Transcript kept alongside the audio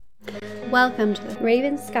Welcome to the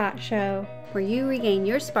Raven Scott Show, where you regain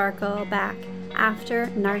your sparkle back after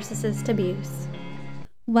narcissist abuse.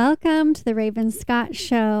 Welcome to the Raven Scott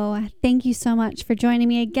Show. Thank you so much for joining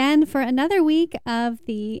me again for another week of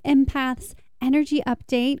the Empaths Energy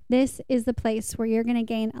Update. This is the place where you're going to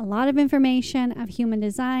gain a lot of information of human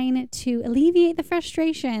design to alleviate the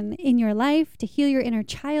frustration in your life, to heal your inner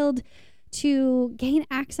child, to gain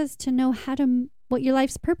access to know what your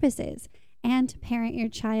life's purpose is, and to parent your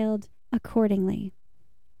child accordingly.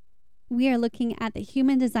 We are looking at the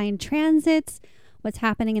human design transits, what's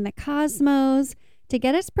happening in the cosmos, to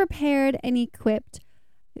get us prepared and equipped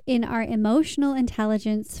in our emotional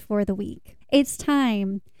intelligence for the week. It's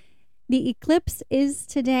time. The eclipse is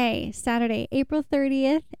today, Saturday, April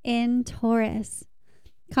 30th in Taurus.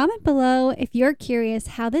 Comment below if you're curious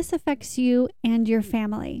how this affects you and your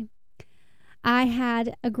family. I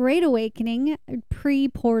had a great awakening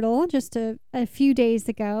pre-portal just a few days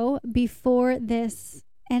ago before this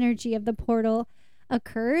energy of the portal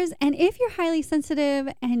occurs. And if you're highly sensitive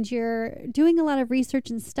and you're doing a lot of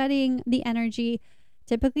research and studying the energy,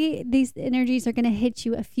 typically these energies are going to hit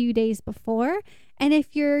you a few days before. And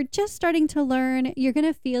if you're just starting to learn, you're going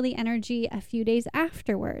to feel the energy a few days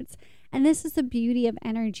afterwards. And this is the beauty of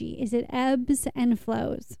energy, is it ebbs and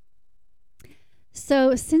flows.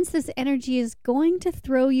 So since this energy is going to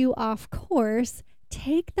throw you off course,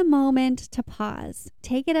 take the moment to pause.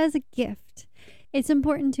 Take it as a gift. It's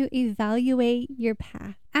important to evaluate your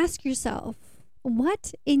path. Ask yourself,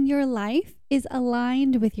 what in your life is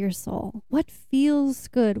aligned with your soul? What feels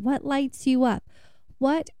good? What lights you up?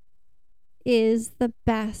 What is the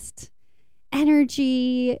best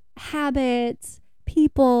energy, habits,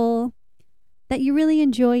 people that you really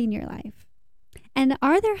enjoy in your life? And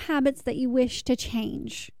are there habits that you wish to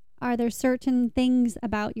change? Are there certain things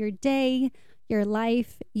about your day, your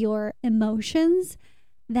life, your emotions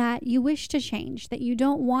that you wish to change, that you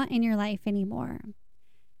don't want in your life anymore?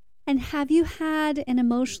 And have you had an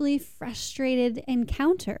emotionally frustrated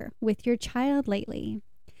encounter with your child lately?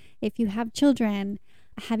 If you have children,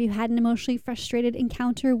 have you had an emotionally frustrated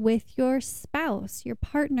encounter with your spouse, your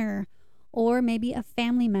partner, or maybe a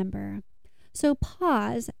family member? So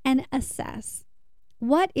pause and assess.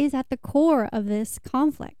 What is at the core of this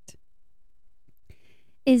conflict?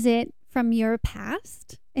 Is it from your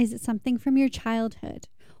past? Is it something from your childhood?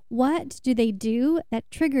 What do they do that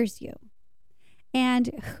triggers you? And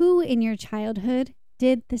who in your childhood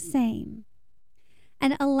did the same?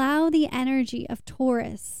 And allow the energy of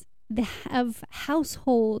Taurus, of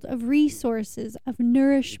household, of resources, of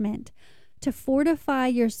nourishment, to fortify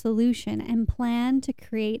your solution and plan to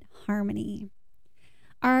create harmony.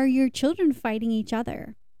 Are your children fighting each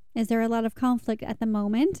other? Is there a lot of conflict at the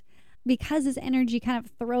moment? Because this energy kind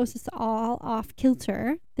of throws us all off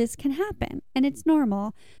kilter, this can happen, and it's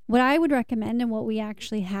normal. What I would recommend, and what we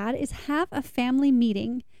actually had, is have a family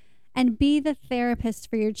meeting and be the therapist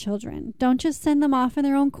for your children. Don't just send them off in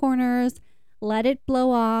their own corners, let it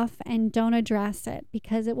blow off, and don't address it,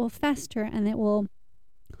 because it will fester and it will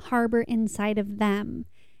harbor inside of them.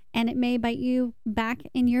 And it may bite you back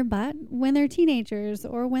in your butt when they're teenagers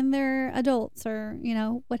or when they're adults or,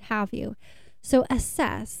 what have you. So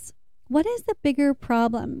assess, what is the bigger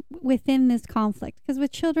problem within this conflict? Because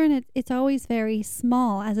with children, it's always very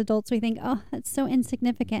small. As adults, we think, oh, that's so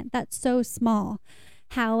insignificant. That's so small.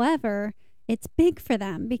 However, it's big for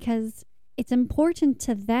them because it's important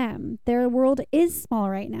to them. Their world is small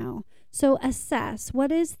right now. So assess,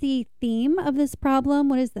 what is the theme of this problem?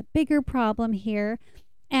 What is the bigger problem here?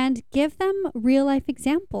 And give them real life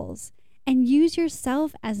examples and use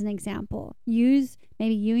yourself as an example. Use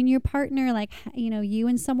maybe you and your partner, you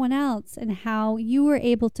and someone else, and how you were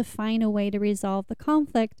able to find a way to resolve the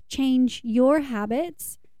conflict, change your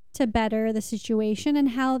habits to better the situation,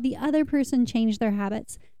 and how the other person changed their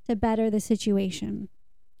habits to better the situation.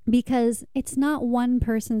 Because it's not one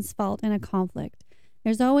person's fault in a conflict.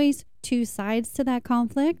 There's always two sides to that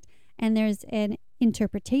conflict, and there's an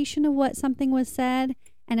interpretation of what something was said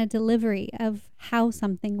and a delivery of how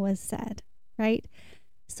something was said, right?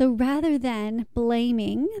 So rather than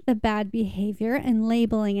blaming the bad behavior and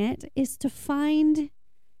labeling it, is to find,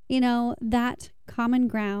 that common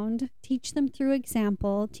ground, teach them through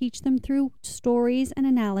example, teach them through stories and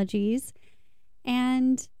analogies.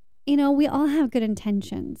 And, we all have good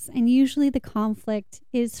intentions, and usually the conflict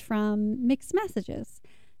is from mixed messages.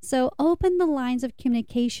 So open the lines of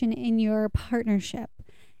communication in your partnership,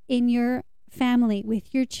 in your family,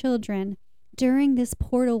 with your children during this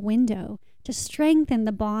portal window to strengthen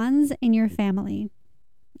the bonds in your family.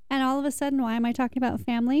 And all of a sudden, why am I talking about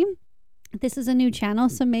family? This is a new channel,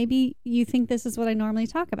 so maybe you think this is what I normally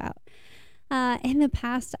talk about. In the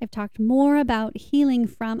past, I've talked more about healing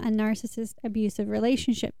from a narcissist abusive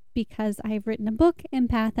relationship because I've written a book,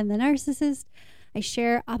 Empath and the Narcissist. I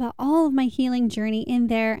share about all of my healing journey in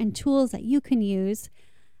there and tools that you can use.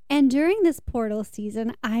 And during this portal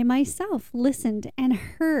season, I myself listened and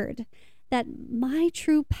heard that my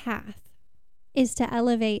true path is to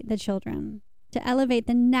elevate the children, to elevate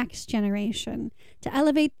the next generation, to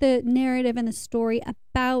elevate the narrative and the story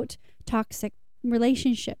about toxic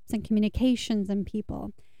relationships and communications and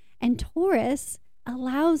people. And Taurus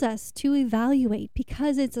allows us to evaluate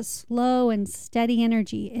because it's a slow and steady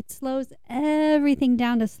energy. It slows everything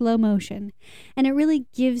down to slow motion. And it really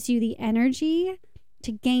gives you the energy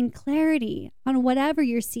to gain clarity on whatever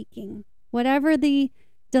you're seeking, whatever the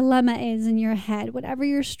dilemma is in your head, whatever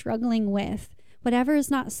you're struggling with, whatever is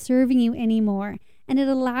not serving you anymore. And it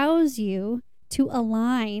allows you to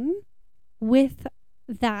align with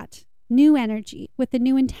that new energy, with the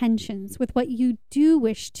new intentions, with what you do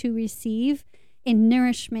wish to receive in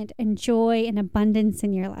nourishment and joy and abundance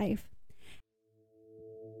in your life.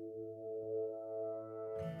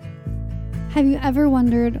 Have you ever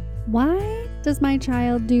wondered, why does my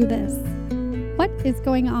child do this? What is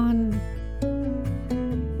going on?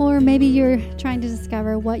 Or maybe you're trying to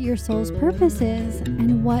discover what your soul's purpose is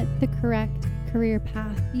and what the correct career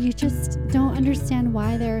path. You just don't understand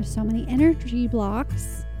why there are so many energy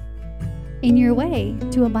blocks in your way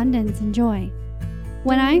to abundance and joy.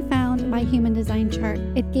 When I found my human design chart,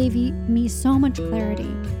 it gave me so much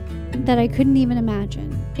clarity that I couldn't even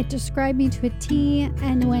imagine. It described me to a T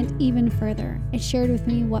and went even further. It shared with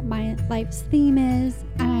me what my life's theme is,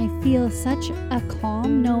 and I feel such a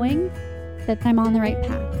calm knowing that I'm on the right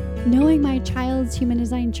path. Knowing my child's human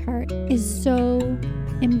design chart is so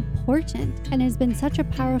important and has been such a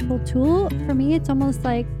powerful tool. For me, it's almost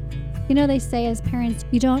like, they say as parents,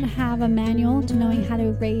 you don't have a manual to knowing how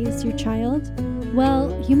to raise your child.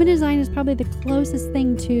 Well, human design is probably the closest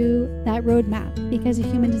thing to that roadmap because a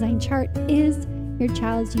human design chart is your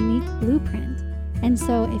child's unique blueprint. And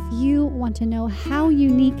so if you want to know how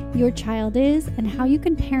unique your child is and how you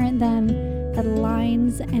can parent them that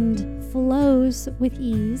aligns and flows with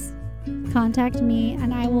ease, contact me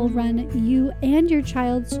and I will run you and your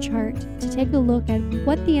child's chart to take a look at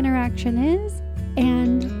what the interaction is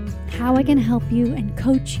and how I can help you and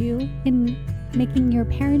coach you in making your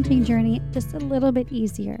parenting journey just a little bit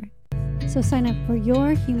easier. So sign up for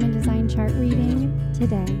your human design chart reading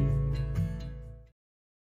today.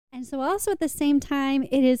 And so also at the same time,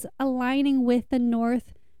 it is aligning with the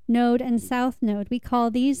North Node and South Node. We call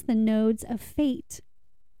these the nodes of fate.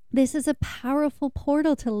 This is a powerful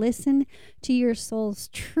portal to listen to your soul's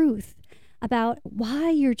truth about why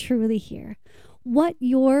you're truly here, what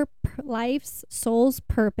your life's soul's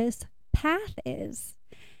purpose path is.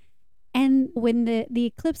 And when the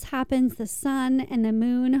eclipse happens, the sun and the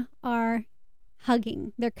moon are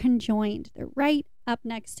hugging. They're conjoined. They're right up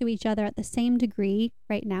next to each other at the same degree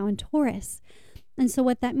right now in Taurus. And so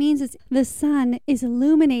what that means is the sun is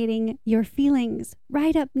illuminating your feelings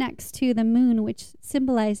right up next to the moon, which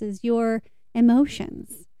symbolizes your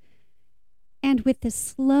emotions. And with this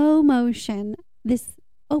slow motion, this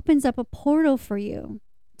opens up a portal for you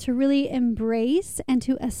to really embrace and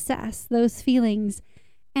to assess those feelings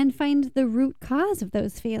and find the root cause of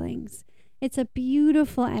those feelings. It's a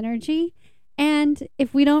beautiful energy. And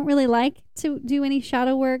if we don't really like to do any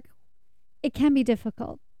shadow work, it can be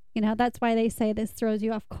difficult. That's why they say this throws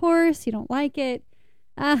you off course. You don't like it.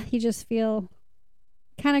 You just feel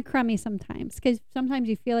kind of crummy sometimes because sometimes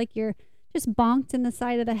you feel like you're just bonked in the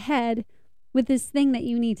side of the head with this thing that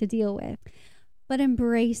you need to deal with. But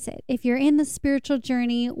embrace it. If you're in the spiritual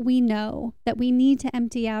journey, we know that we need to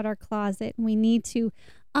empty out our closet. We need to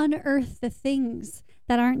unearth the things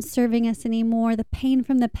that aren't serving us anymore, the pain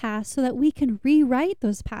from the past, so that we can rewrite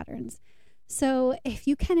those patterns. So if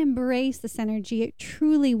you can embrace this energy, it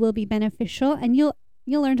truly will be beneficial and you'll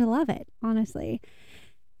learn to love it, honestly.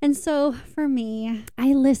 And so for me,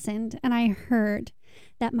 I listened and I heard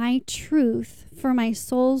that my truth for my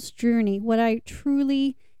soul's journey, what I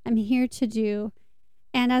truly am here to do.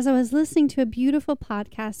 And as I was listening to a beautiful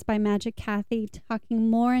podcast by Magic Kathy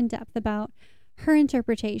talking more in depth about her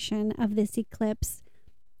interpretation of this eclipse,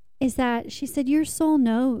 is that she said, your soul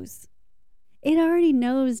knows. It already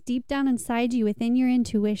knows deep down inside you within your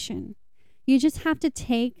intuition. You just have to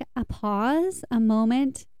take a pause, a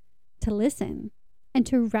moment to listen and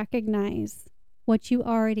to recognize what you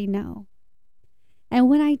already know. And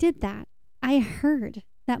when I did that, I heard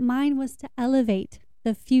that mine was to elevate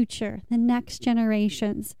the future, the next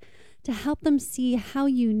generations, to help them see how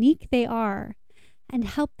unique they are and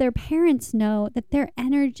help their parents know that their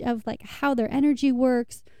energy how their energy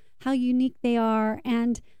works, how unique they are,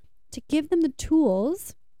 and to give them the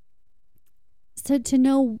tools to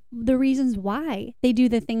know the reasons why they do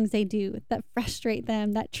the things they do that frustrate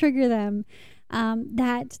them, that trigger them,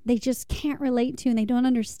 that they just can't relate to, and they don't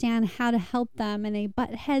understand how to help them, and they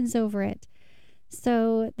butt heads over it.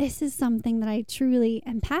 So this is something that I truly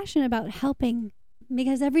am passionate about helping,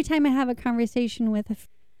 because every time I have a conversation with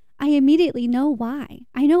I immediately know why.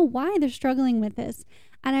 I know why they're struggling with this,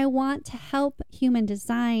 and I want to help human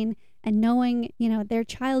design and knowing, their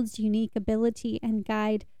child's unique ability and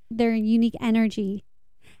guide their unique energy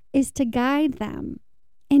is to guide them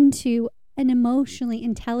into an emotionally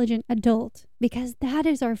intelligent adult, because that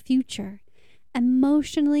is our future.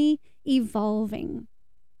 Emotionally evolving,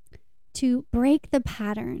 to break the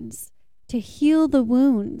patterns, to heal the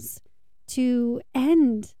wounds, to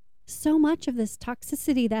end so much of this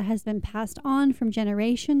toxicity that has been passed on from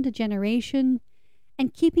generation to generation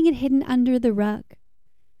and keeping it hidden under the rug.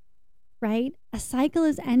 Right? A cycle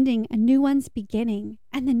is ending, a new one's beginning,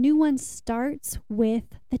 and the new one starts with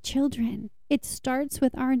the children. It starts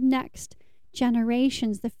with our next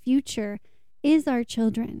generations. The future is our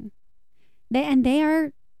children. They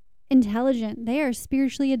are intelligent. They are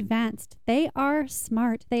spiritually advanced. They are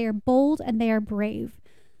smart. They are bold, and they are brave.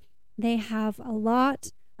 They have a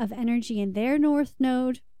lot of energy in their North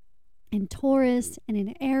Node, in Taurus, and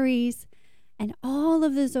in Aries, and all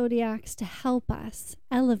of the zodiacs to help us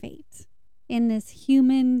elevate in this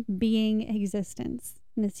human being existence,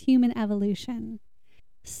 in this human evolution.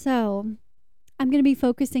 So I'm going to be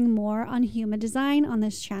focusing more on human design on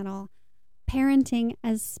this channel. Parenting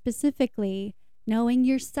as specifically knowing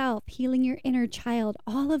yourself, healing your inner child.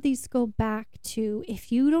 All of these go back to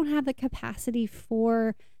if you don't have the capacity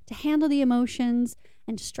to handle the emotions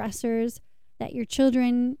and stressors that your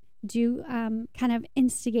children do kind of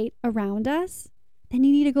instigate around us, then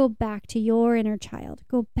you need to go back to your inner child.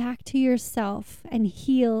 Go back to yourself and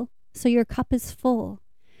heal so your cup is full.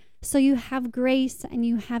 So you have grace and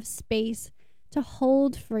you have space to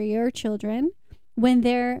hold for your children when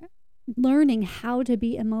they're learning how to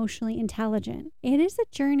be emotionally intelligent. It is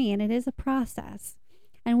a journey and it is a process.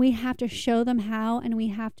 And we have to show them how, and we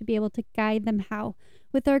have to be able to guide them how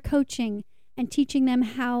with our coaching and teaching them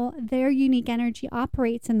how their unique energy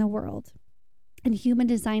operates in the world. And human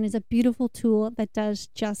design is a beautiful tool that does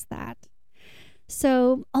just that.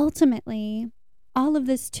 So ultimately, all of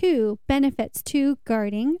this too benefits to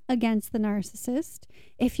guarding against the narcissist.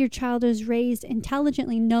 If your child is raised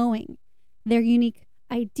intelligently, knowing their unique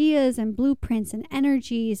ideas and blueprints and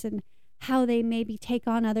energies and how they maybe take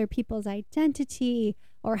on other people's identity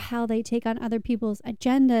or how they take on other people's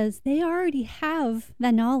agendas, they already have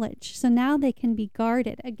the knowledge. So now they can be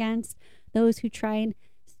guarded against those who try and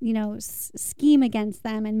scheme against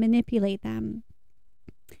them and manipulate them.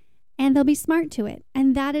 And they'll be smart to it.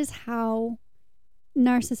 And that is how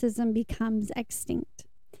narcissism becomes extinct.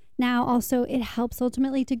 Now, also, it helps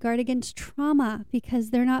ultimately to guard against trauma, because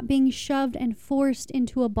they're not being shoved and forced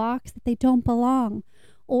into a box that they don't belong,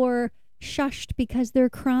 or shushed because they're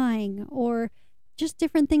crying, or just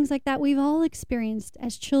different things like that we've all experienced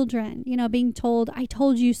as children, being told, I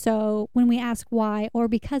told you so, when we ask why, or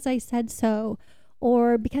because I said so,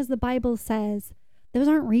 or because the Bible says. Those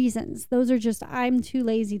aren't reasons. Those are just, I'm too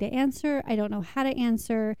lazy to answer. I don't know how to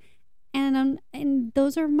answer. And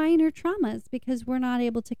those are minor traumas because we're not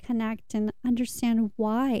able to connect and understand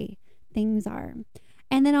why things are.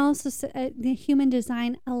 And then also the human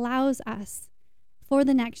design allows us for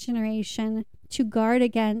the next generation to guard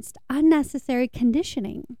against unnecessary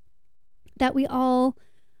conditioning that we all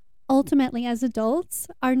ultimately as adults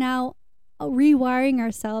are now rewiring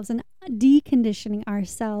ourselves and deconditioning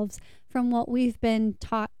ourselves from what we've been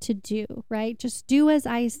taught to do, right? Just do as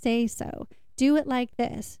I say so. Do it like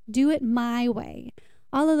this. Do it my way.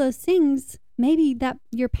 All of those things, maybe that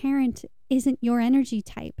your parent isn't your energy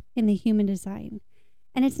type in the human design.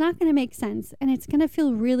 And it's not going to make sense. And it's going to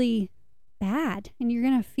feel really bad. And you're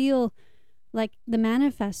going to feel like the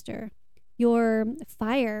manifester. Your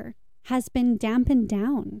fire has been dampened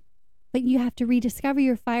down. But you have to rediscover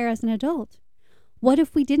your fire as an adult. What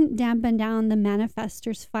if we didn't dampen down the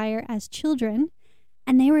manifester's fire as children,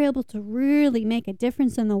 and they were able to really make a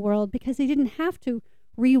difference in the world because they didn't have to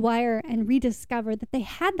rewire and rediscover that they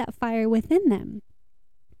had that fire within them?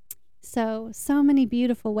 So many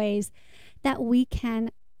beautiful ways that we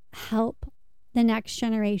can help the next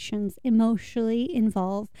generations emotionally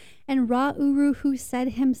involve. And Ra Uru, who said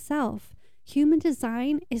himself, human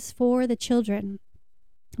design is for the children.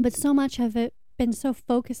 But so much of it been so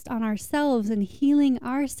focused on ourselves and healing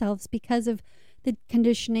ourselves because of the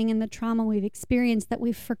conditioning and the trauma we've experienced that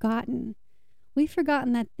we've forgotten We've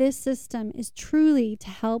forgotten that this system is truly to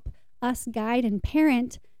help us guide and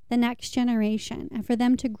parent the next generation and for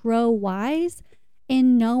them to grow wise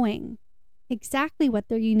in knowing exactly what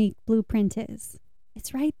their unique blueprint is.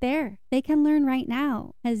 It's right there. They can learn right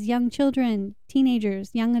now as young children,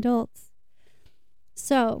 teenagers, young adults.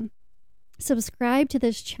 So, subscribe to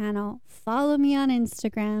this channel, follow me on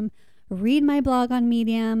Instagram, read my blog on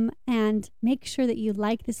Medium, and make sure that you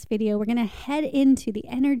like this video. We're going to head into the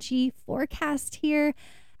energy forecast here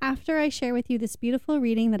after I share with you this beautiful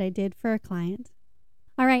reading that I did for a client.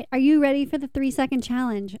 All right, are you ready for the 3-second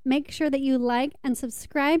challenge? Make sure that you like and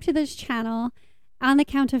subscribe to this channel on the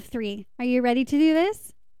count of 3. Are you ready to do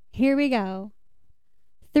this? Here we go.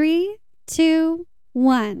 3, 2,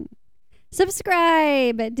 1.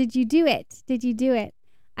 Subscribe! Did you do it? Did you do it?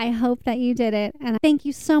 I hope that you did it. And thank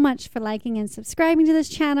you so much for liking and subscribing to this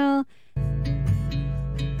channel.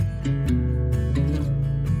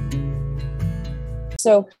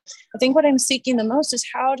 So I think what I'm seeking the most is,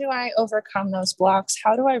 how do I overcome those blocks?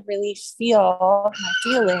 How do I really feel my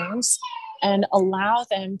feelings and allow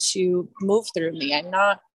them to move through me? I'm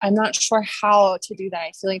not sure how to do that.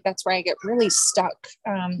 I feel like that's where I get really stuck,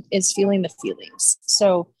 is feeling the feelings.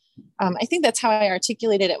 So I think that's how I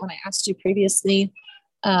articulated it when I asked you previously.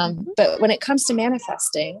 But when it comes to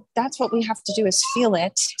manifesting, that's what we have to do, is feel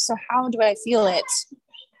it. So how do I feel it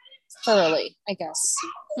thoroughly, I guess?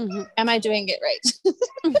 Mm-hmm. Am I doing it right?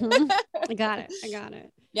 Mm-hmm. I got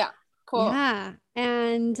it. Yeah. Cool. Yeah.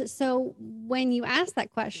 And so when you asked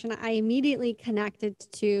that question, I immediately connected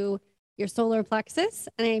to your solar plexus,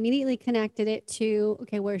 and I immediately connected it to,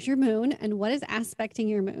 okay, where's your moon and what is aspecting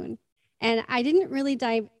your moon? And I didn't really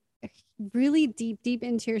dive really deep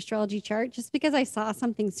into your astrology chart, just because I saw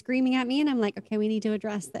something screaming at me and I'm like, okay, we need to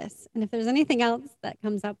address this. And if there's anything else that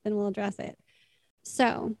comes up, then we'll address it.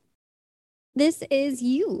 So this is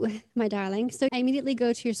you, my darling. So I immediately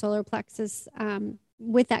go to your solar plexus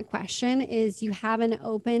with that question. Is you have an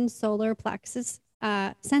open solar plexus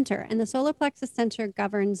center, and the solar plexus center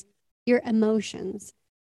governs your emotions.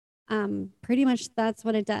 Pretty much that's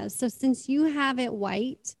what it does. So since you have it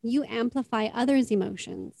white, you amplify others'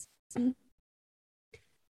 emotions.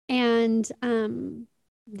 And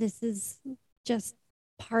this is just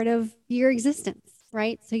part of your existence,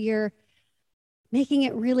 right? So you're making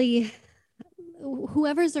it really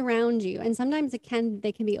whoever's around you, and sometimes they can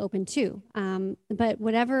be open too. But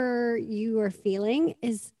whatever you are feeling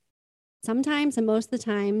is sometimes, and most of the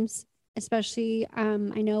times, especially I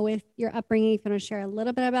know with your upbringing, if you want to share a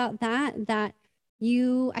little bit about that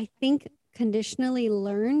you, I think, conditionally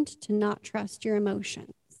learned to not trust your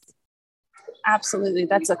emotions. Absolutely.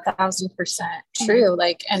 That's 1,000% true.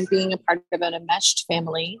 Like, and being a part of an enmeshed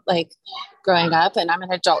family, like growing up, and I'm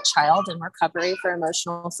an adult child in recovery for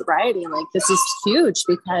emotional sobriety. Like, this is huge,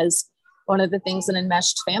 because one of the things in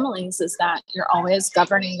enmeshed families is that you're always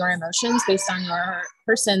governing your emotions based on your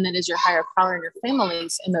person that is your higher power and your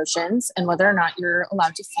family's emotions, and whether or not you're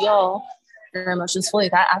allowed to feel your emotions fully.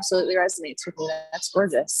 That absolutely resonates with me. That's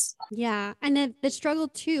gorgeous. Yeah. And the struggle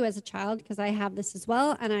too, as a child, because I have this as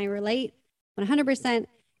well, and I relate 100%,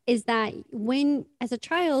 is that when, as a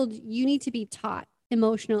child, you need to be taught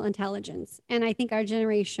emotional intelligence. And I think our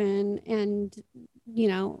generation, and, you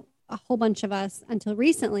know, a whole bunch of us until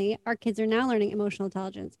recently, our kids are now learning emotional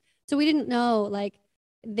intelligence. So we didn't know, like,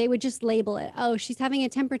 they would just label it, oh, she's having a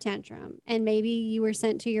temper tantrum. And maybe you were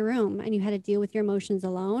sent to your room and you had to deal with your emotions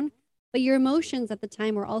alone. But your emotions at the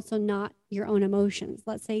time were also not your own emotions.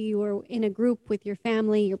 Let's say you were in a group with your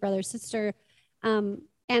family, your brother, sister,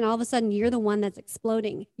 and all of a sudden you're the one that's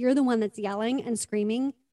exploding. You're the one that's yelling and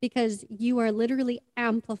screaming because you are literally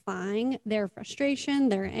amplifying their frustration,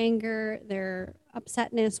 their anger, their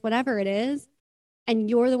upsetness, whatever it is. And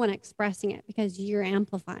you're the one expressing it because you're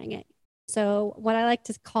amplifying it. So what I like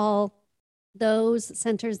to call those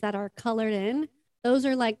centers that are colored in, those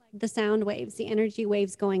are like the sound waves, the energy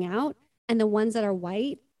waves going out. And the ones that are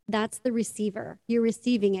white, that's the receiver. You're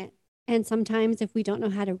receiving it. And sometimes if we don't know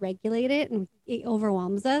how to regulate it and it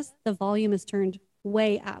overwhelms us, the volume is turned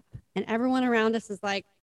way up. And everyone around us is like,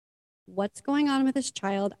 what's going on with this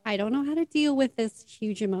child? I don't know how to deal with this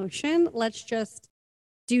huge emotion. Let's just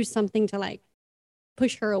do something to like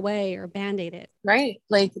push her away or band-aid it. Right.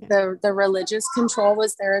 Like the religious control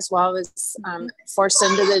was there as well, as forced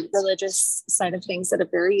into the religious side of things at a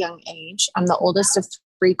very young age. I'm the oldest of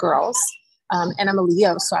 3 girls, and I'm a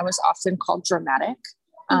Leo. So I was often called dramatic.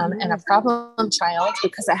 And a problem child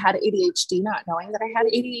because I had ADHD, not knowing that I had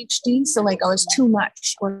ADHD. So like I was too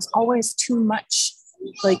much, or it was always too much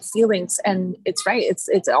like feelings. And it's right.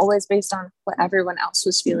 It's always based on what everyone else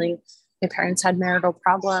was feeling. My parents had marital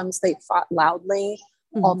problems. They fought loudly.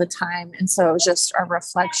 all the time. And so it was just a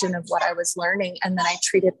reflection of what I was learning. And then I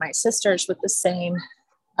treated my sisters with the same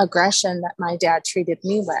aggression that my dad treated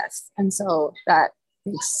me with. And so that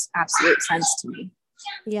makes absolute sense to me.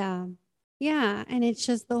 Yeah. Yeah. And it's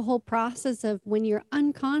just the whole process of when you're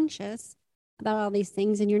unconscious about all these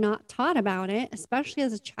things and you're not taught about it, especially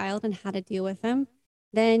as a child and how to deal with them,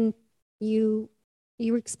 then you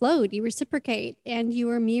explode, you reciprocate, and you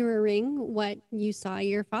are mirroring what you saw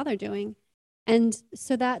your father doing. And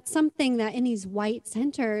so that's something that in these white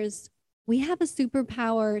centers, we have a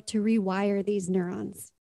superpower to rewire these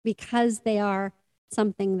neurons because they are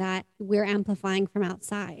something that we're amplifying from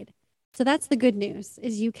outside. So that's the good news,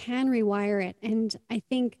 is you can rewire it. And I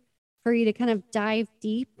think for you to kind of dive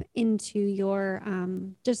deep into your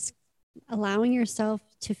just allowing yourself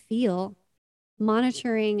to feel,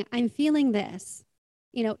 monitoring, I'm feeling this,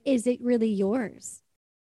 is it really yours?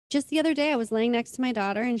 Just the other day, I was laying next to my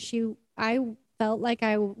daughter and I felt like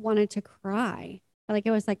I wanted to cry. Like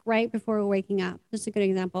it was like right before waking up. Just a good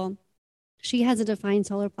example. She has a defined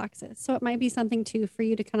solar plexus. So it might be something too for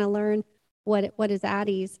you to kind of learn what is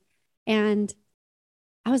Addie's. And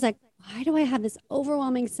I was like, why do I have this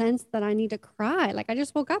overwhelming sense that I need to cry? Like I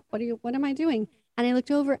just woke up. What am I doing? And I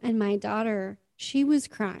looked over and my daughter, she was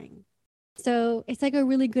crying. So it's like a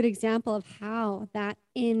really good example of how that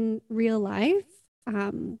in real life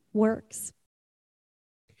works.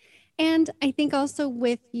 And I think also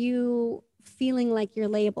with you feeling like you're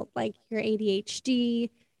labeled, like you're ADHD,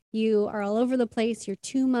 you are all over the place, you're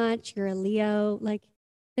too much, you're a Leo. Like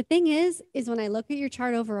the thing is when I look at your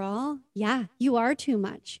chart overall, yeah, you are too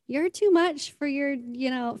much. You're too much for your,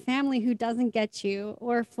 family who doesn't get you,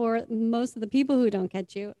 or for most of the people who don't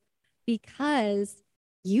get you, because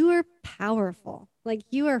you are powerful. Like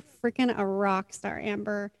you are freaking a rock star,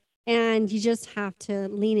 Amber. And you just have to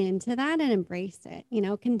lean into that and embrace it.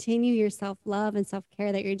 Continue your self-love and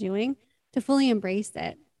self-care that you're doing to fully embrace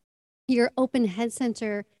it. Your open head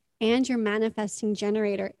center and your manifesting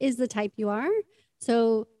generator is the type you are.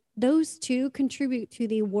 So those two contribute to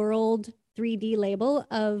the world 3D label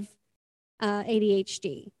of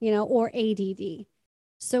ADHD, or ADD.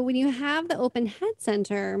 So when you have the open head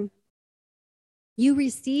center, you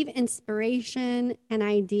receive inspiration and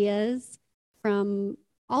ideas from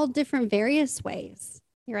all different various ways,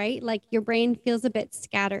 right? Like your brain feels a bit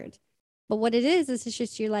scattered. But what it is it's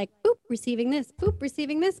just you're like, boop, receiving this, boop,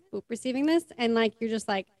 receiving this, boop, receiving this. And like, you're just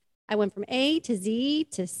like, I went from A to Z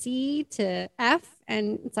to C to F.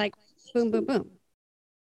 And it's like, boom, boom, boom.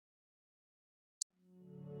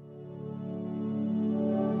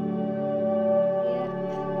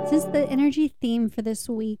 Since the energy theme for this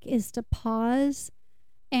week is to pause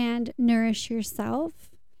and nourish yourself,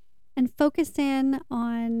 and focus in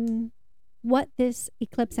on what this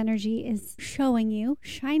eclipse energy is showing you,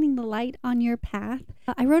 shining the light on your path.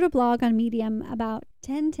 I wrote a blog on Medium about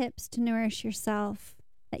 10 tips to nourish yourself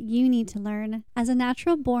that you need to learn. As a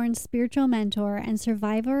natural born spiritual mentor and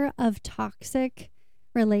survivor of toxic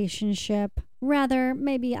relationship, rather,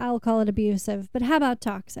 maybe I'll call it abusive, but how about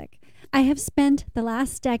toxic? I have spent the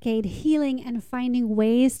last decade healing and finding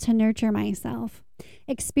ways to nurture myself,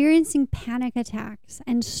 experiencing panic attacks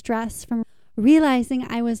and stress from realizing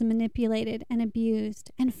I was manipulated and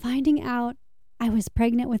abused, and finding out I was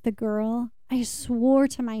pregnant with a girl. I swore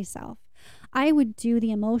to myself I would do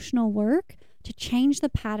the emotional work to change the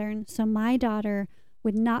pattern so my daughter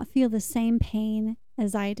would not feel the same pain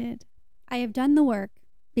as I did. I have done the work.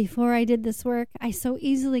 Before I did this work, I so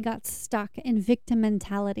easily got stuck in victim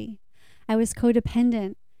mentality. I was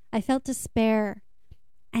codependent. I felt despair,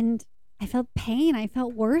 and I felt pain. I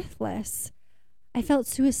felt worthless. I felt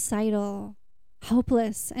suicidal,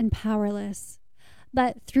 hopeless, and powerless.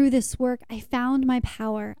 But through this work, I found my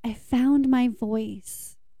power. I found my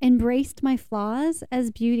voice, embraced my flaws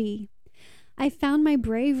as beauty. I found my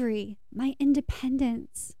bravery, my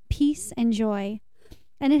independence, peace, and joy.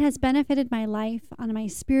 And it has benefited my life on my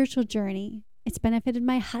spiritual journey. It's benefited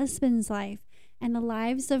my husband's life and the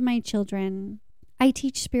lives of my children. I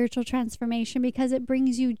teach spiritual transformation because it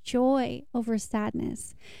brings you joy over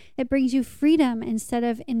sadness. It brings you freedom instead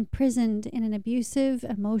of imprisoned in an abusive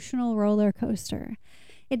emotional roller coaster.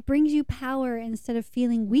 It brings you power instead of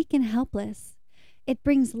feeling weak and helpless. It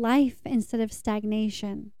brings life instead of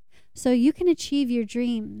stagnation. So you can achieve your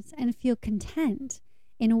dreams and feel content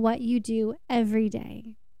in what you do every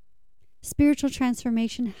day. Spiritual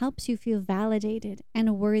transformation helps you feel validated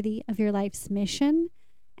and worthy of your life's mission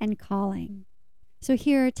and calling. So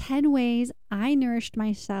here are 10 ways I nourished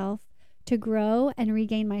myself to grow and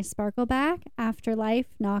regain my sparkle back after life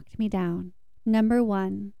knocked me down. Number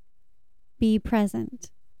 1, be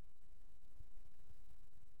present.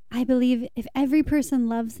 I believe if every person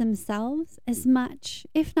loves themselves as much,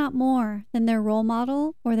 if not more, than their role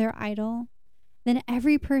model or their idol, then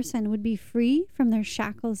every person would be free from their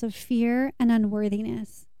shackles of fear and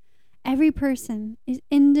unworthiness. Every person is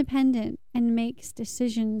independent and makes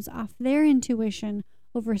decisions off their intuition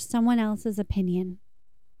over someone else's opinion.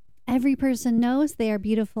 Every person knows they are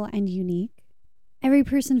beautiful and unique. Every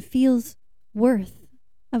person feels worth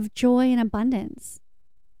of joy and abundance.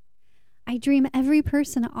 I dream every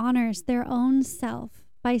person honors their own self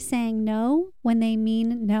by saying no when they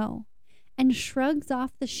mean no, and shrugs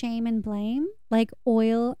off the shame and blame like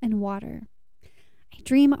oil and water. I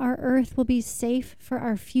dream our earth will be safe for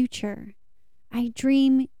our future. I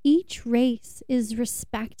dream each race is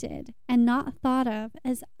respected and not thought of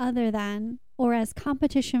as other than or as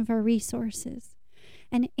competition for resources.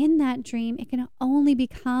 And in that dream, it can only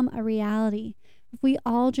become a reality if we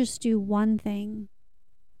all just do one thing: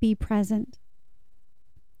 be present.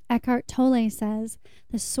 Eckhart Tolle says,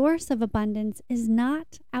 the source of abundance is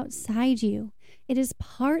not outside you. It is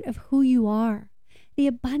part of who you are. The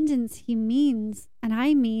abundance he means, and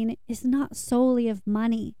I mean, is not solely of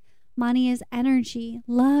money. Money is energy.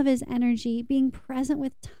 Love is energy. Being present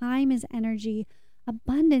with time is energy.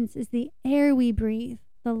 Abundance is the air we breathe,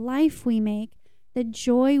 the life we make, the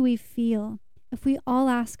joy we feel. If we all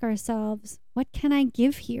ask ourselves, what can I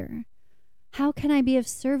give here? How can I be of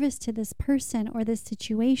service to this person or this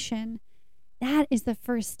situation? That is the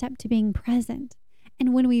first step to being present.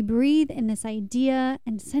 And when we breathe in this idea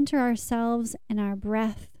and center ourselves and our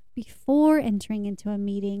breath before entering into a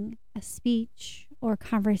meeting, a speech, or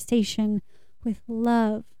conversation with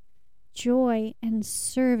love, joy, and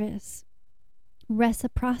service,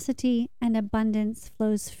 reciprocity and abundance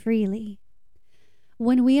flows freely.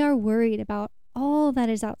 When we are worried about all that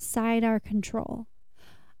is outside our control,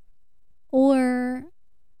 or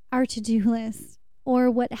our to-do list, or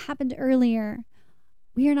what happened earlier,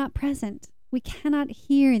 we are not present. We cannot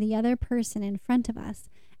hear the other person in front of us,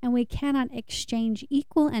 and we cannot exchange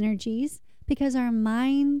equal energies because our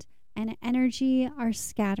mind and energy are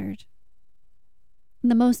scattered.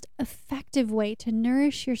 The most effective way to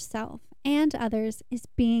nourish yourself and others is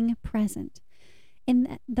being present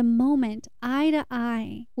in the moment, eye to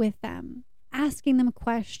eye with them, asking them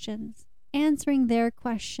questions, answering their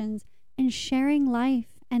questions, and sharing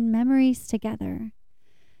life and memories together.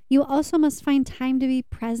 You also must find time to be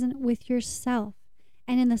present with yourself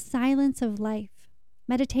and in the silence of life.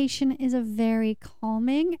 Meditation is a very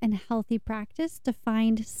calming and healthy practice to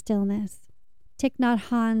find stillness. Thich Nhat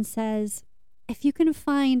Hanh says, if you can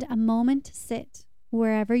find a moment to sit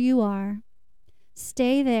wherever you are,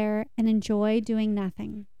 stay there and enjoy doing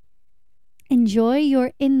nothing. Enjoy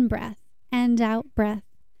your in-breath and out-breath.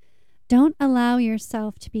 Don't allow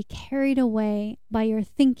yourself to be carried away by your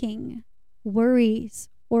thinking, worries,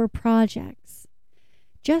 or projects.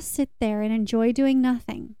 Just sit there and enjoy doing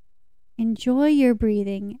nothing. Enjoy your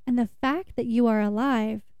breathing and the fact that you are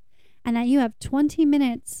alive and that you have 20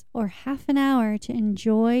 minutes or half an hour to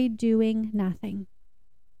enjoy doing nothing.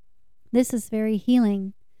 This is very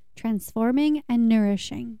healing, transforming, and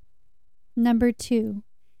nourishing. Number 2,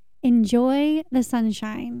 enjoy the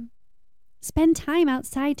sunshine. Spend time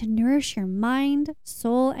outside to nourish your mind,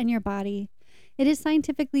 soul, and your body. It is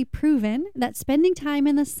scientifically proven that spending time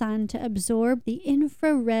in the sun to absorb the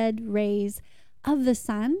infrared rays of the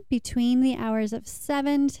sun between the hours of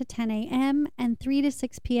 7 to 10 a.m. and 3 to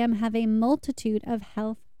 6 p.m. have a multitude of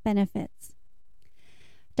health benefits.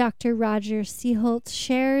 Dr. Roger Seholtz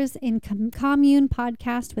shares in Commune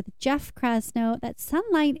podcast with Jeff Krasno that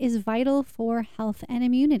sunlight is vital for health and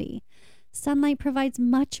immunity. Sunlight provides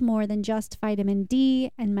much more than just vitamin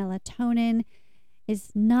D, and melatonin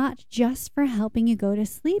is not just for helping you go to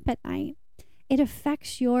sleep at night. It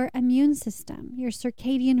affects your immune system, your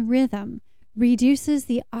circadian rhythm, reduces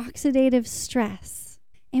the oxidative stress,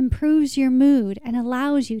 improves your mood, and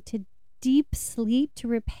allows you to deep sleep to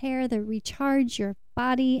recharge your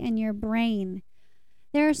body and your brain.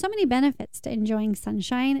 There are so many benefits to enjoying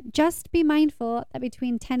sunshine. Just be mindful that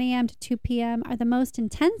between 10 a.m. to 2 p.m. are the most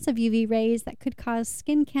intense of UV rays that could cause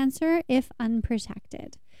skin cancer if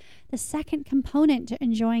unprotected. The second component to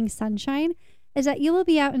enjoying sunshine is that you will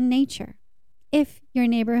be out in nature. In your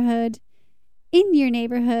neighborhood,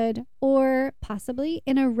 or possibly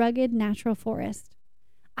in a rugged natural forest.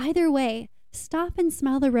 Either way, stop and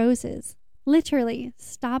smell the roses. Literally,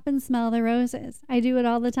 stop and smell the roses. I do it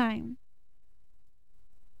all the time.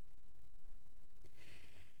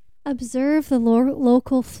 Observe the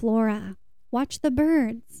local flora. Watch the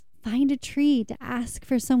birds. Find a tree to ask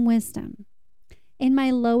for some wisdom. In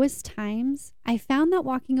my lowest times, I found that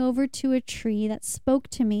walking over to a tree that spoke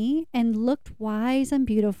to me and looked wise and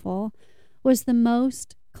beautiful was the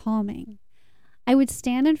most calming. I would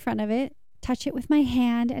stand in front of it, touch it with my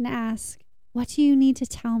hand, and ask, "What do you need to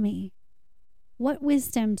tell me? What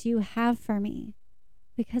wisdom do you have for me?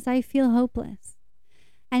 Because I feel hopeless."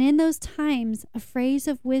 And in those times, a phrase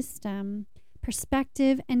of wisdom,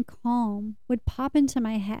 perspective, and calm would pop into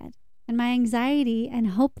my head, and my anxiety and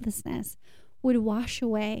hopelessness would wash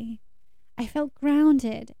away. I felt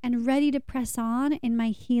grounded and ready to press on in my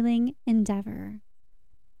healing endeavor.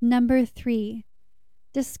 Number 3,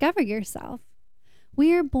 discover yourself.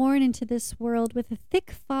 We are born into this world with a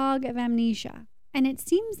thick fog of amnesia, and it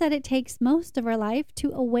seems that it takes most of our life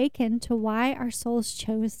to awaken to why our souls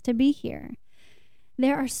chose to be here.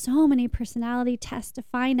 There are so many personality tests to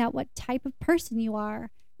find out what type of person you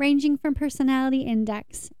are, ranging from personality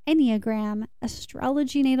index, Enneagram,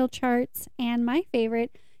 astrology natal charts, and my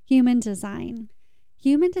favorite, human design.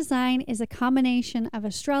 Human design is a combination of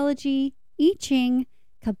astrology, I Ching,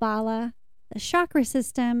 Kabbalah, the chakra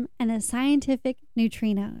system, and the scientific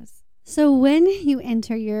neutrinos. So when you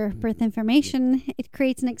enter your birth information, it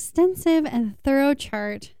creates an extensive and thorough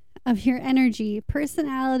chart of your energy,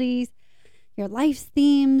 personalities, your life's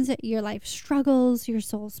themes, your life struggles, your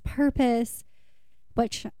soul's purpose,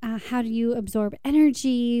 how do you absorb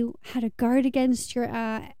energy, how to guard against your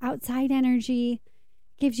outside energy,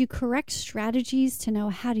 gives you correct strategies to know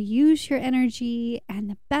how to use your energy and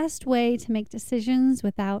the best way to make decisions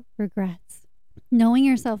without regrets. Knowing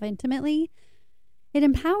yourself intimately, it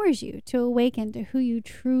empowers you to awaken to who you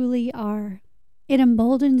truly are. It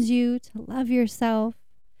emboldens you to love yourself,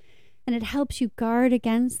 and it helps you guard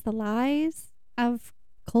against the lies of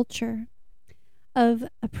culture, of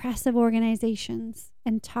oppressive organizations,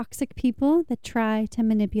 and toxic people that try to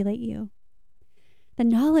manipulate you. The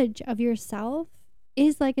knowledge of yourself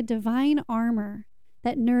is like a divine armor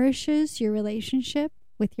that nourishes your relationship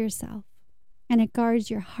with yourself, and it guards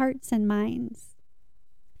your hearts and minds.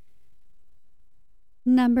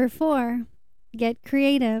 Number 4, get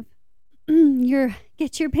creative.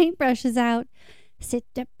 Get your paintbrushes out, sit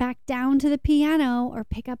back down to the piano or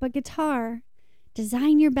pick up a guitar.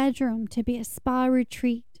 Design your bedroom to be a spa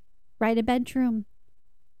retreat. Write a bedroom.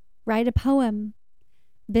 Write a poem.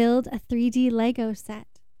 Build a 3D Lego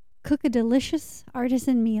set. Cook a delicious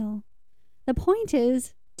artisan meal. The point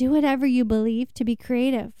is, do whatever you believe to be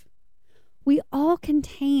creative. We all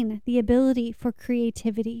contain the ability for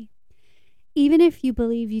creativity, even if you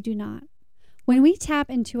believe you do not. When we tap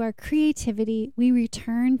into our creativity, we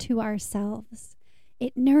return to ourselves.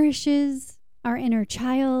 It nourishes our inner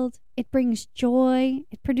child. It brings joy.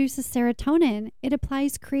 It produces serotonin. It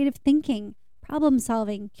applies creative thinking, problem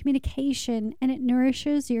solving, communication, and it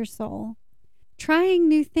nourishes your soul. Trying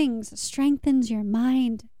new things strengthens your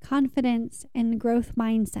mind, confidence, and growth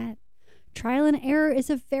mindset. Trial and error is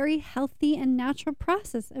a very healthy and natural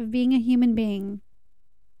process of being a human being.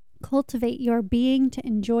 Cultivate your being to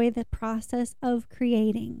enjoy the process of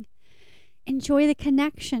creating. Enjoy the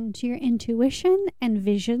connection to your intuition and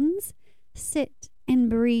visions. Sit and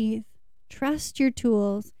breathe. Trust your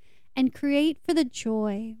tools and create for the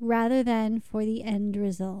joy rather than for the end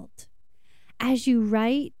result. As you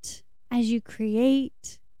write, as you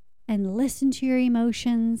create, and listen to your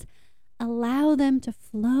emotions, allow them to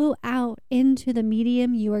flow out into the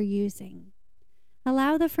medium you are using.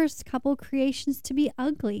 Allow the first couple creations to be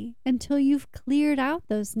ugly until you've cleared out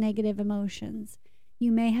those negative emotions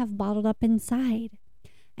you may have bottled up inside.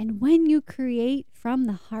 And when you create from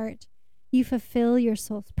the heart, you fulfill your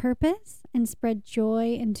soul's purpose and spread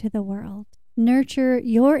joy into the world. Nurture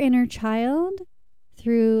your inner child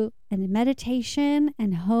through a meditation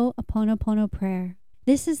and Ho'oponopono prayer.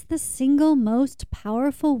 This is the single most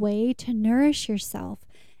powerful way to nourish yourself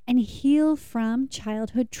and heal from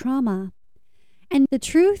childhood trauma. And the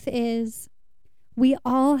truth is, we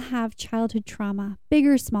all have childhood trauma, big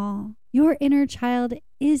or small. Your inner child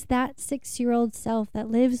is that 6-year-old self that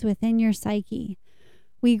lives within your psyche.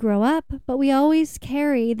 We grow up, but we always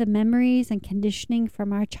carry the memories and conditioning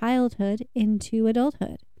from our childhood into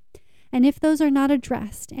adulthood. And if those are not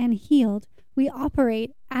addressed and healed, we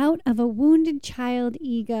operate out of a wounded child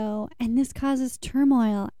ego, and this causes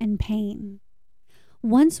turmoil and pain.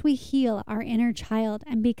 Once we heal our inner child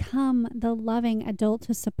and become the loving adult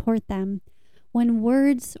to support them, when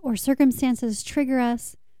words or circumstances trigger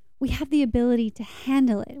us, we have the ability to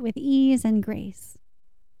handle it with ease and grace.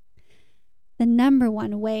 The number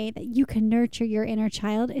one way that you can nurture your inner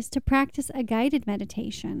child is to practice a guided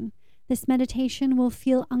meditation. This meditation will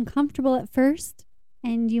feel uncomfortable at first,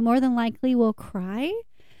 and you more than likely will cry,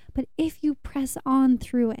 but if you press on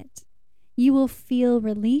through it, you will feel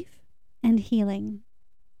relief and healing.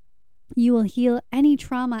 You will heal any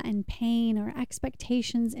trauma and pain or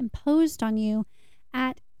expectations imposed on you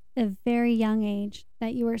at a very young age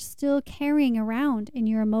that you are still carrying around in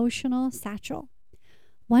your emotional satchel.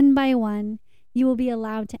 One by one, you will be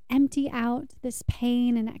allowed to empty out this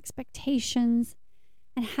pain and expectations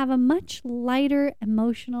and have a much lighter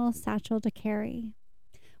emotional satchel to carry.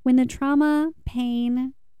 When the trauma,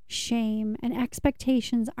 pain, shame, and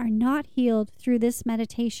expectations are not healed through this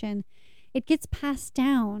meditation, it gets passed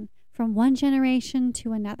down from one generation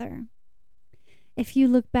to another. If you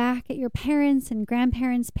look back at your parents' and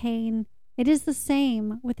grandparents' pain, it is the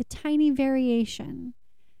same with a tiny variation,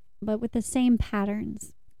 but with the same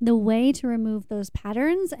patterns. The way to remove those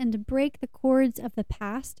patterns and to break the cords of the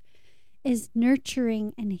past is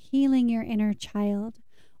nurturing and healing your inner child.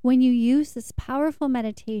 When you use this powerful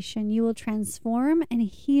meditation, you will transform and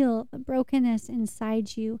heal the brokenness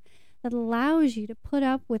inside you that allows you to put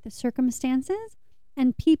up with the circumstances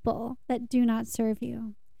and people that do not serve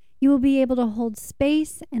you. You will be able to hold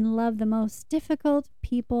space and love the most difficult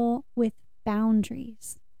people with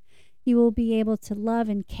boundaries. You will be able to love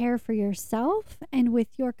and care for yourself, and with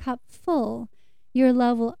your cup full, your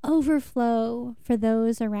love will overflow for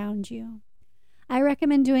those around you. I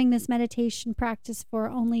recommend doing this meditation practice for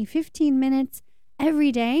only 15 minutes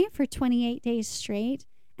every day for 28 days straight,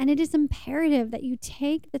 and it is imperative that you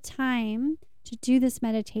take the time to do this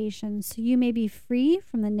meditation so you may be free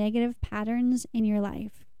from the negative patterns in your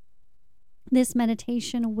life. This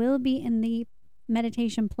meditation will be in the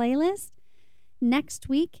meditation playlist next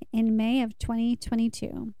week in May of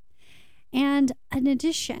 2022. And in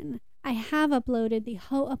addition, I have uploaded the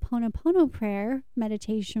Ho'oponopono prayer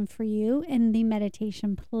meditation for you in the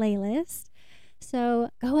meditation playlist. So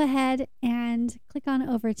go ahead and click on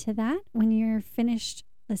over to that when you're finished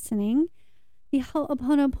listening. The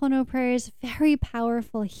Ho'oponopono prayer is a very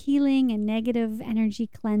powerful healing and negative energy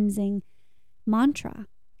cleansing mantra.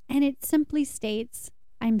 And it simply states,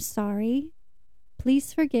 I'm sorry,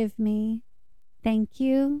 please forgive me, thank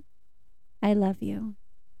you, I love you.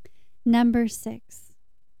 Number 6,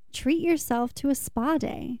 treat yourself to a spa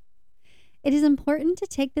day. It is important to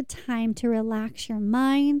take the time to relax your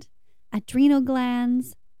mind, adrenal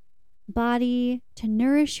glands, body, to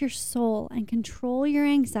nourish your soul and control your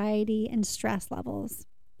anxiety and stress levels.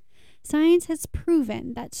 Science has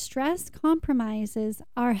proven that stress compromises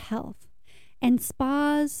our health, and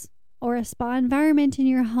spas or a spa environment in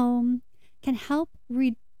your home can help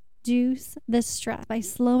reduce the stress by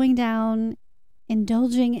slowing down,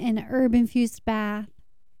 indulging in an herb-infused bath,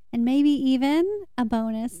 and maybe even a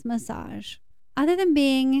bonus massage. Other than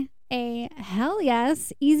being a hell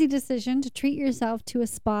yes, easy decision to treat yourself to a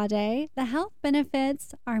spa day, the health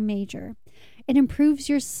benefits are major. It improves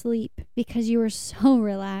your sleep because you are so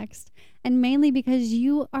relaxed, and mainly because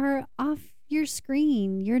you are off your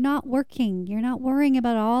screen. You're not working. You're not worrying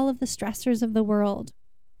about all of the stressors of the world.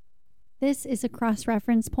 This is a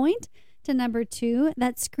cross-reference point to number 2,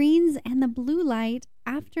 that screens and the blue light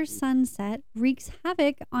after sunset wreaks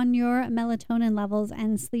havoc on your melatonin levels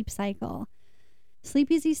and sleep cycle.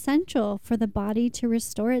 Sleep is essential for the body to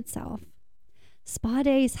restore itself. Spa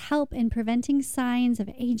days help in preventing signs of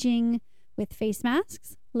aging with face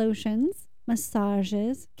masks, lotions,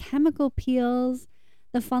 massages, chemical peels,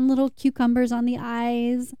 the fun little cucumbers on the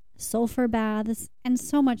eyes, sulfur baths, and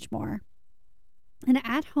so much more. An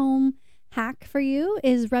at-home hack for you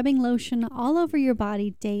is rubbing lotion all over your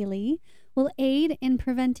body daily will aid in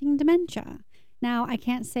preventing dementia. Now, I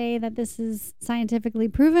can't say that this is scientifically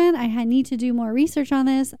proven. I need to do more research on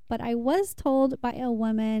this, but I was told by a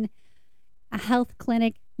woman, a health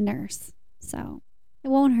clinic nurse. So it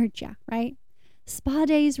won't hurt you, right? Spa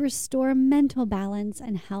days restore mental balance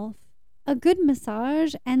and health. A good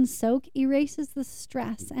massage and soak erases the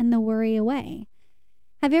stress and the worry away.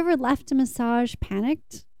 Have you ever left a massage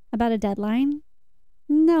panicked about a deadline?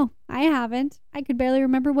 No, I haven't. I could barely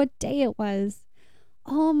remember what day it was.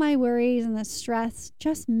 All my worries and the stress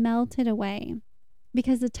just melted away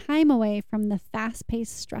because the time away from the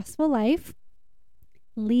fast-paced, stressful life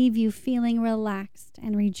leave you feeling relaxed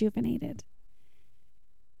and rejuvenated.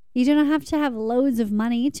 You do not have to have loads of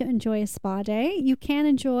money to enjoy a spa day. You can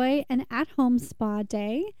enjoy an at-home spa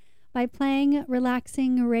day by playing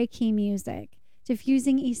relaxing Reiki music,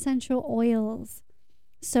 diffusing essential oils,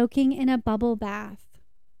 soaking in a bubble bath.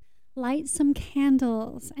 Light some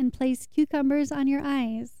candles and place cucumbers on your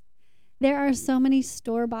eyes. There are so many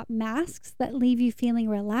store-bought masks that leave you feeling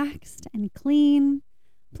relaxed and clean.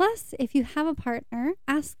 Plus, if you have a partner,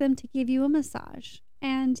 ask them to give you a massage,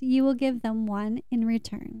 and you will give them one in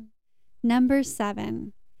return. Number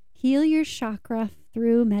 7, Heal your chakra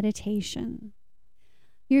through meditation.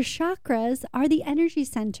 Your chakras are the energy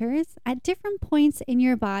centers at different points in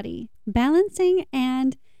your body, balancing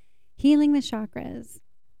and healing the chakras.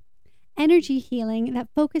 Energy healing that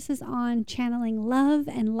focuses on channeling love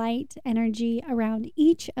and light energy around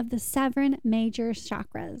each of the 7 major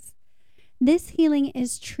chakras. This healing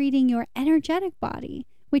is treating your energetic body,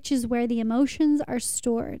 which is where the emotions are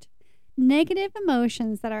stored. Negative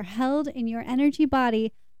emotions that are held in your energy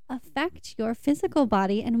body affect your physical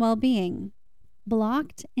body and well-being.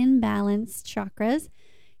 Blocked, imbalanced chakras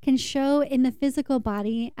can show in the physical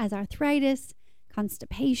body as arthritis,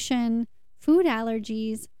 constipation, food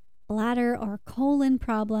allergies, bladder or colon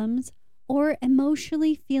problems, or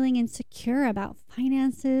emotionally feeling insecure about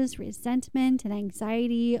finances, resentment, and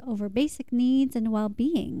anxiety over basic needs and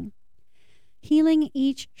well-being. Healing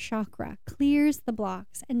each chakra clears the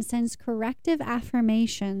blocks and sends corrective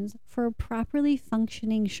affirmations for a properly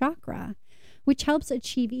functioning chakra, which helps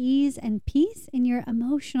achieve ease and peace in your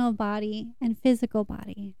emotional body and physical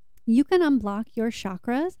body. You can unblock your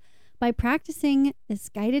chakras by practicing this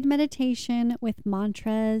guided meditation with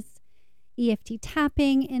mantras, EFT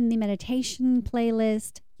tapping in the meditation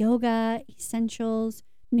playlist, yoga, essentials,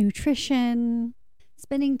 nutrition,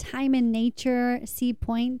 spending time in nature, see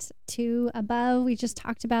point 2 above. We just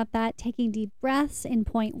talked about that. Taking deep breaths in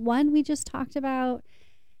point 1 we just talked about.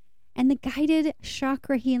 And the guided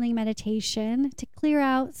chakra healing meditation to clear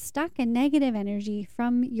out stuck and negative energy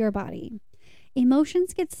from your body.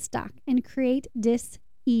 Emotions get stuck and create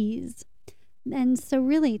dis-ease. And so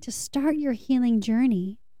really, to start your healing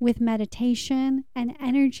journey with meditation and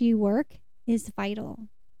energy work is vital.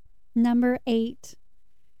 Number 8,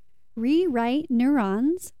 rewrite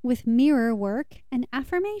neurons with mirror work and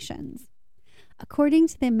affirmations. According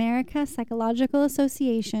to the American Psychological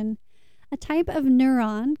Association, a type of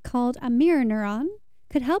neuron called a mirror neuron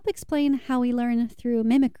could help explain how we learn through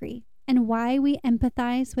mimicry and why we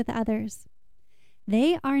empathize with others.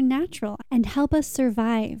 They are natural and help us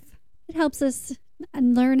survive. It helps us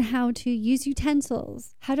learn how to use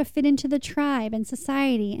utensils, how to fit into the tribe and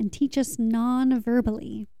society, and teach us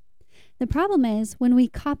non-verbally. The problem is when we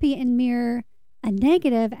copy and mirror a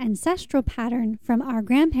negative ancestral pattern from our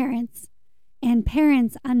grandparents and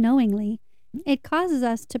parents unknowingly, it causes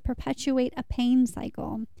us to perpetuate a pain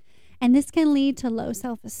cycle. And this can lead to low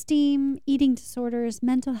self-esteem, eating disorders,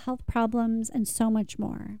 mental health problems, and so much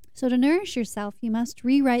more. So to nourish yourself, you must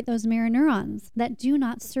rewrite those mirror neurons that do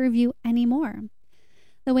not serve you anymore.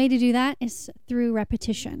 The way to do that is through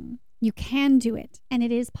repetition. You can do it, and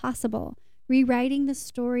it is possible. Rewriting the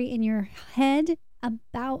story in your head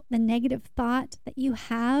about the negative thought that you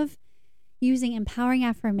have, using empowering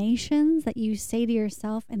affirmations that you say to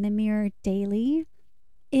yourself in the mirror daily,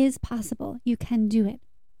 is possible. You can do it.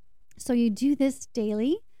 So you do this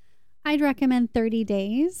daily. I'd recommend 30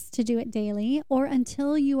 days to do it daily, or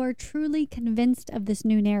until you are truly convinced of this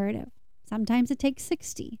new narrative. Sometimes it takes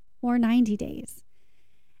 60 or 90 days.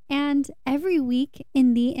 And every week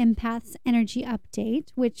in the Empath's Energy Update,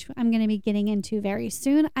 which I'm going to be getting into very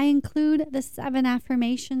soon, I include the 7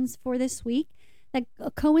 affirmations for this week that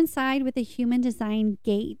coincide with the Human Design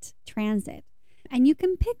Gate transit. And you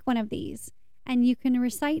can pick one of these and you can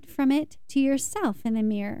recite from it to yourself in the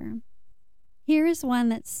mirror. Here is one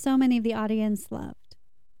that so many of the audience loved.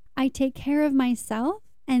 I take care of myself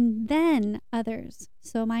and then others,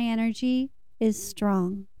 so my energy is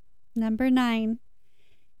strong. Number 9,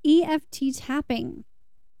 EFT tapping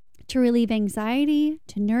to relieve anxiety,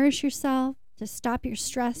 to nourish yourself, to stop your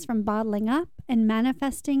stress from bottling up and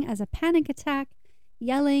manifesting as a panic attack,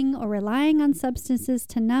 yelling, or relying on substances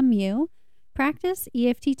to numb you. Practice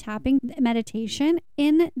EFT tapping meditation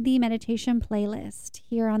in the meditation playlist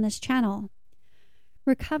here on this channel.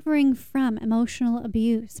 Recovering from emotional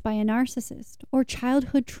abuse by a narcissist or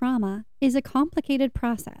childhood trauma is a complicated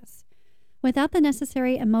process. Without the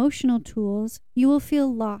necessary emotional tools, you will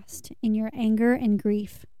feel lost in your anger and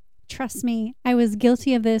grief. Trust me, I was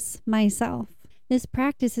guilty of this myself. This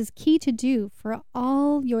practice is key to do for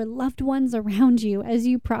all your loved ones around you as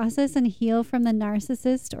you process and heal from the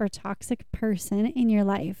narcissist or toxic person in your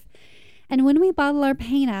life. And when we bottle our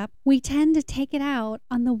pain up, we tend to take it out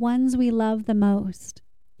on the ones we love the most.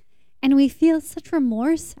 And we feel such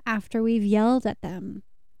remorse after we've yelled at them.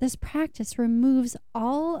 This practice removes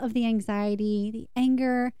all of the anxiety, the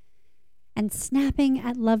anger, and snapping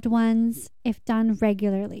at loved ones if done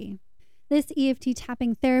regularly. This EFT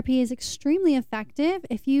tapping therapy is extremely effective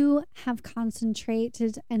if you have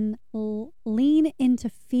concentrated and lean into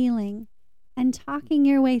feeling and talking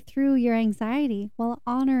your way through your anxiety while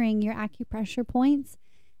honoring your acupressure points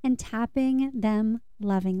and tapping them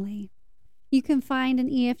lovingly. You can find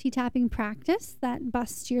an EFT tapping practice that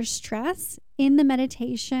busts your stress in the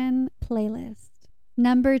meditation playlist.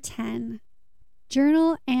 Number 10,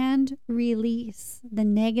 journal and release the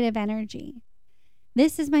negative energy.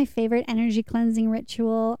 This is my favorite energy cleansing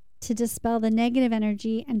ritual to dispel the negative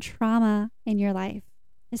energy and trauma in your life.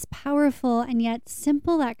 This powerful and yet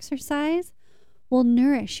simple exercise will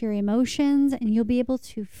nourish your emotions, and you'll be able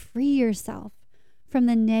to free yourself from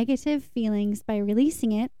the negative feelings by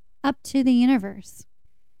releasing it up to the universe.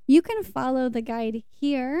 You can follow the guide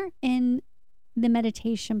here in the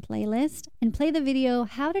meditation playlist and play the video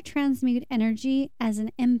How to Transmute Energy as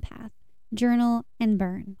an Empath, Journal and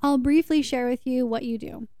Burn. I'll briefly share with you what you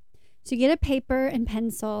do. So you get a paper and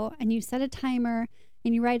pencil and you set a timer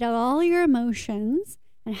and you write out all your emotions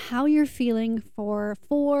and how you're feeling for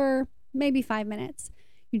 4, maybe 5 minutes.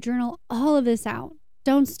 You journal all of this out.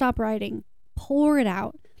 Don't stop writing. Pour it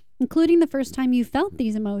out, including the first time you felt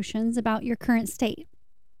these emotions about your current state.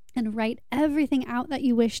 And write everything out that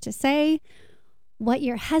you wish to say, what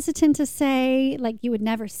you're hesitant to say, like you would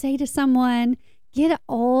never say to someone. Get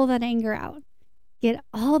all that anger out. Get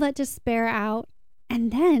all that despair out.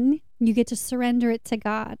 And then you get to surrender it to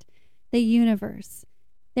God, the universe.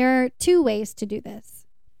 There are 2 ways to do this.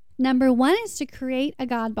 Number 1 is to create a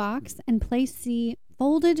God box and place the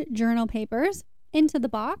folded journal papers into the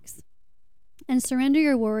box and surrender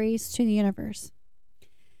your worries to the universe.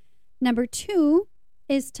 Number 2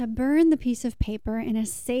 is to burn the piece of paper in a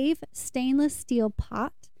safe stainless steel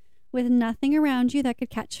pot with nothing around you that could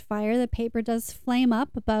catch fire. The paper does flame up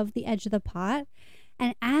above the edge of the pot.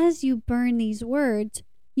 And as you burn these words,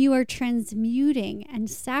 you are transmuting and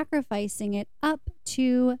sacrificing it up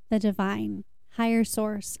to the divine, higher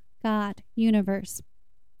source, God, universe.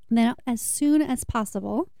 Then as soon as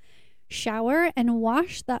possible, shower and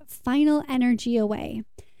wash that final energy away.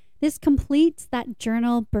 This completes that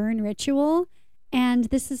journal burn ritual, and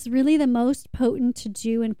this is really the most potent to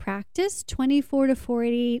do in practice 24 to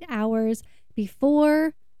 48 hours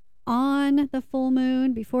before, on the full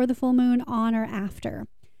moon, before the full moon, on or after.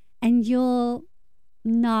 And you'll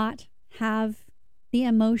not have the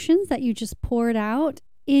emotions that you just poured out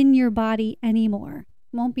in your body anymore.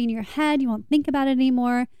 It won't be in your head. You won't think about it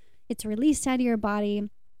anymore. It's released out of your body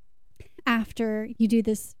after you do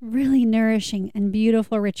this really nourishing and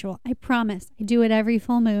beautiful ritual. I promise. I do it every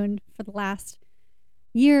full moon for the last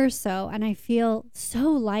year or so, and I feel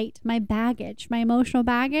so light. My baggage, my emotional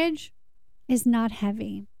baggage is not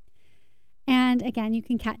heavy. And again, you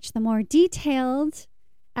can catch the more detailed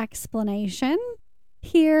explanation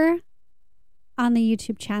here on the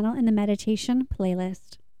YouTube channel in the meditation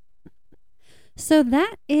playlist. So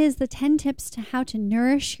that is the 10 tips to how to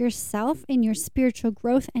nourish yourself in your spiritual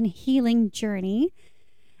growth and healing journey.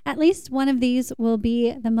 At least one of these will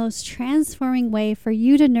be the most transforming way for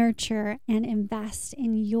you to nurture and invest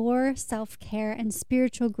in your self-care and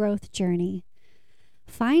spiritual growth journey.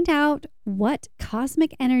 Find out what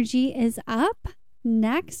cosmic energy is up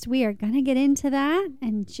next. We are going to get into that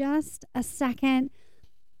in just a second.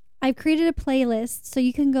 I've created a playlist so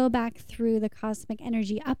you can go back through the cosmic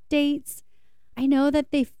energy updates. I know that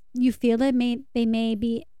you feel that they may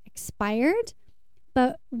be expired,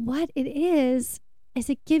 but what it is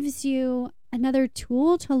it gives you another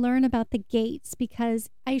tool to learn about the gates, because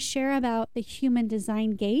I share about the human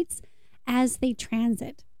design gates as they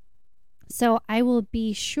transit. So I will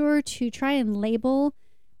be sure to try and label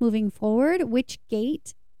moving forward which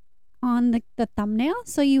gate on the thumbnail,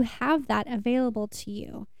 so you have that available to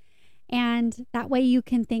you. And that way you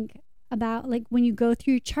can think about, like, when you go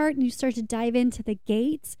through your chart and you start to dive into the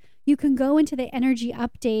gates, you can go into the energy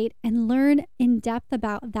update and learn in depth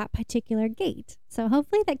about that particular gate. So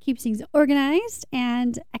hopefully that keeps things organized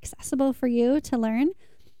and accessible for you to learn.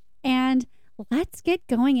 And let's get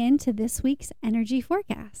going into this week's energy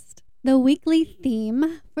forecast. The weekly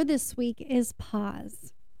theme for this week is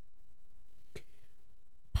pause.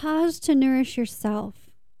 Pause to nourish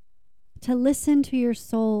yourself, to listen to your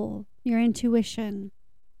soul, your intuition,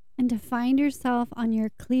 and to find yourself on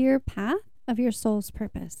your clear path of your soul's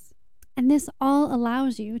purpose. And this all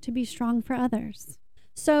allows you to be strong for others.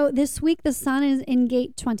 So this week, the sun is in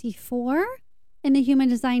gate 24 in the human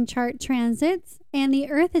design chart transits, and the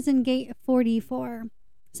earth is in gate 44.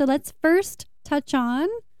 So let's first touch on,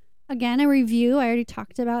 again, a review. I already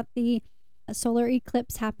talked about the solar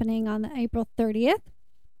eclipse happening on the April 30th.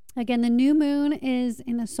 Again, the new moon is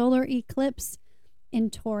in a solar eclipse in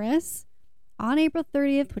Taurus on April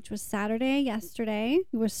 30th, which was Saturday, yesterday.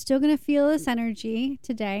 We're still going to feel this energy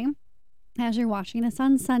today as you're watching this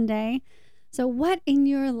on Sunday. So what in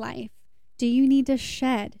your life do you need to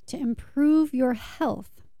shed to improve your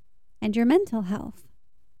health and your mental health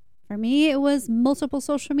For me, it was multiple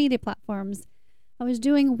social media platforms. I was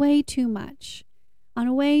doing way too much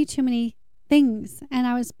on way too many things, and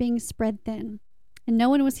I was being spread thin. And no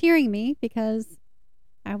one was hearing me because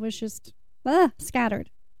I was just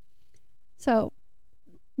scattered. So,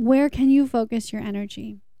 where can you focus your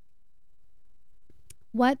energy?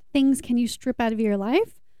 What things can you strip out of your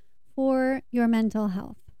life for your mental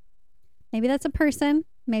health? Maybe that's a person.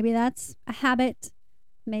 Maybe that's a habit.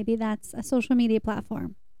 Maybe that's a social media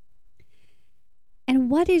platform. And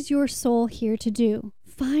what is your soul here to do?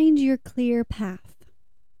 Find your clear path.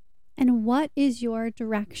 And what is your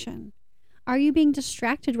direction? Are you being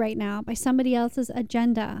distracted right now by somebody else's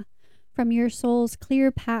agenda from your soul's clear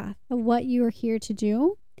path of what you are here to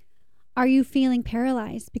do? Are you feeling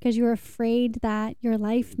paralyzed because you're afraid that your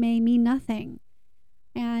life may mean nothing?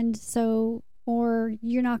 And so, or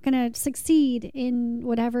you're not going to succeed in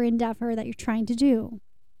whatever endeavor that you're trying to do.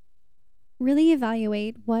 Really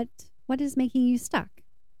evaluate what is making you stuck.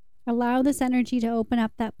 Allow this energy to open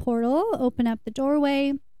up that portal, open up the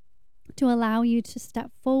doorway to allow you to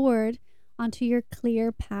step forward onto your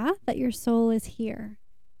clear path that your soul is here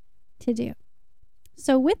to do.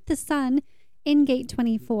 So with the sun in gate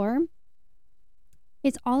 24,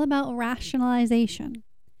 it's all about rationalization.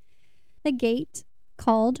 The gate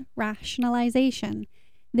called rationalization.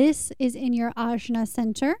 This is in your Ajna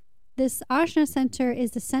center. This Ajna center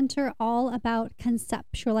is the center all about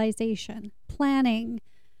conceptualization, planning,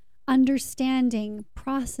 understanding,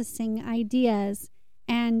 processing ideas,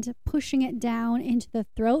 and pushing it down into the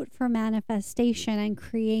throat for manifestation and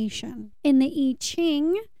creation. In the I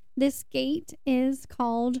Ching, this gate is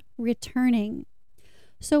called returning.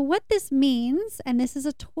 So what this means, and this is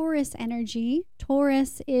a Taurus energy.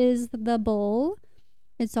 Taurus is the bull.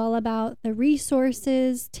 It's all about the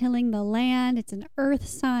resources, tilling the land. It's an earth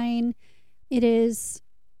sign. It is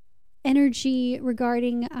energy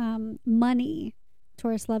regarding money.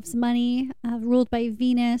 Taurus loves money, ruled by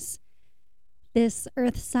Venus. This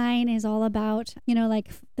earth sign is all about,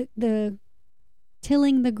 like the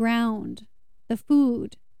tilling the ground, the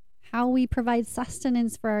food, how we provide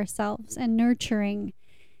sustenance for ourselves and nurturing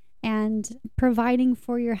and providing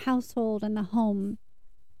for your household and the home.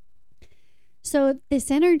 So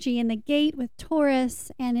this energy in the gate with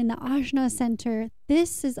Taurus and in the Ajna center,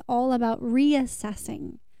 this is all about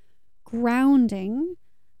reassessing, grounding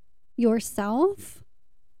yourself,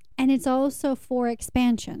 and it's also for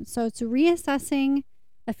expansion. So it's reassessing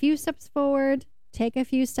a few steps forward, take a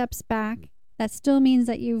few steps back. That still means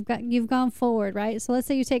that you've gone forward, right? So let's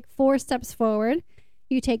say you take 4 steps forward,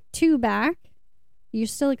 you take 2 back, you're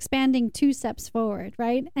still expanding 2 steps forward,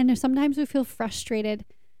 right? And sometimes we feel frustrated,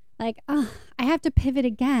 like, I have to pivot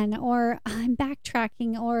again, or I'm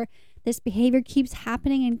backtracking, or this behavior keeps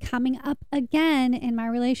happening and coming up again in my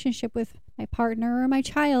relationship with my partner or my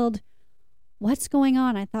child. What's going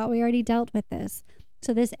on? I thought we already dealt with this.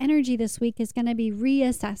 So this energy this week is going to be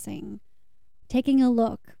reassessing, taking a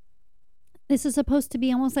look. This is supposed to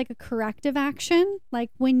be almost like a corrective action,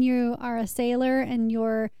 like when you are a sailor and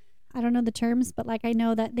I don't know the terms, but like I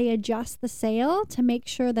know that they adjust the sail to make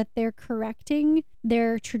sure that they're correcting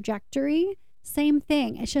their trajectory. Same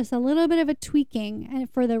thing. It's just a little bit of a tweaking and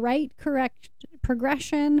for the right correct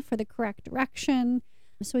progression, for the correct direction.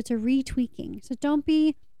 So it's a retweaking. So don't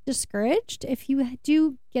be discouraged if you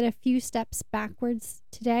do get a few steps backwards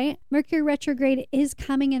today. Mercury retrograde is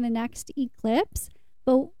coming in the next eclipse,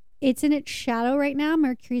 but it's in its shadow right now.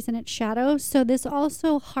 Mercury's in its shadow. So this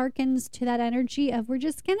also harkens to that energy of we're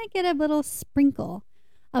just going to get a little sprinkle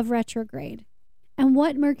of retrograde. And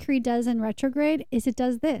what Mercury does in retrograde is it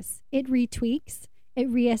does this. It retweaks, it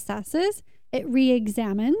reassesses, it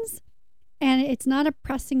re-examines, and it's not a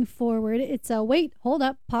pressing forward. It's a wait, hold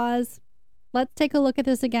up, pause. Let's take a look at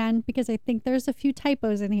this again because I think there's a few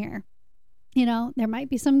typos in here. There might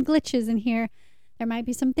be some glitches in here. There might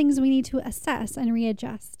be some things we need to assess and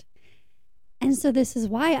readjust. And so this is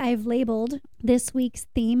why I've labeled this week's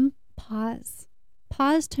theme pause.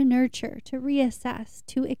 Pause to nurture, to reassess,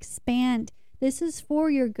 to expand. This is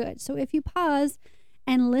for your good. So if you pause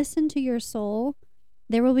and listen to your soul,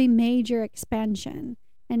 there will be major expansion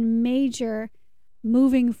and major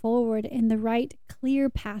moving forward in the right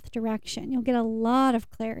clear path direction. You'll get a lot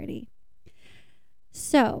of clarity.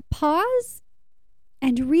 So pause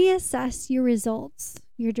and reassess your results,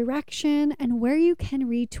 your direction, and where you can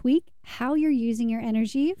retweak how you're using your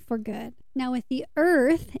energy for good. Now with the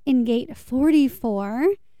Earth in gate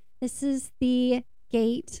 44, this is the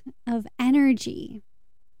gate of energy.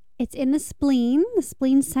 It's in the spleen. The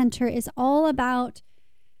spleen center is all about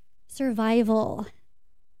survival,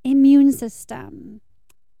 immune system,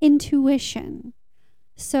 intuition.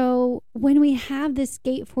 So when we have this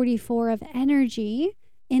gate 44 of energy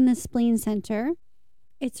in the spleen center,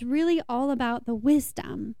 it's really all about the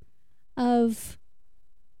wisdom of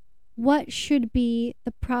what should be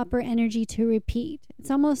the proper energy to repeat.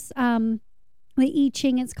 It's almost the I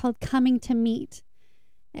Ching, it's called coming to meet.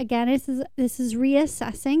 Again, this is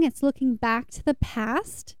reassessing. It's looking back to the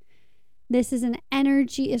past. This is an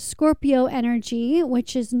energy, a Scorpio energy,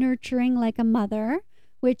 which is nurturing like a mother,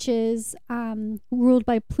 which is ruled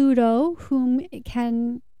by Pluto, whom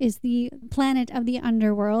is the planet of the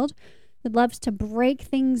underworld. It loves to break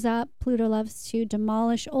things up. Pluto loves to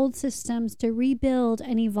demolish old systems, to rebuild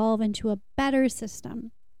and evolve into a better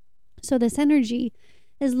system. So this energy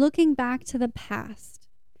is looking back to the past.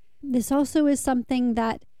 This also is something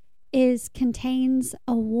that contains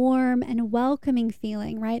a warm and welcoming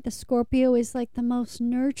feeling, right? The Scorpio is like the most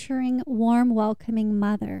nurturing, warm, welcoming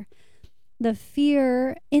mother. The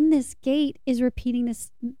fear in this gate is repeating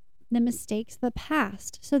the mistakes of the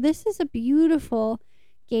past. So this is a beautiful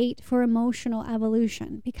gate for emotional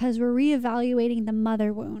evolution because we're reevaluating the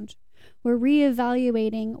mother wound. We're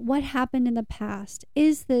reevaluating what happened in the past.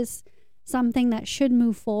 Is this something that should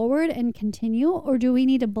move forward and continue, or do we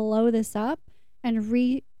need to blow this up and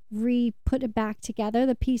put it back together,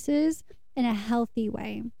 the pieces, in a healthy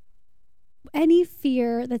way? Any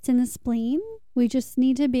fear that's in the spleen, we just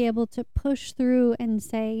need to be able to push through and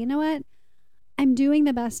say, you know what? I'm doing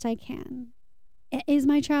the best I can. Is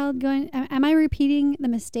my child am I repeating the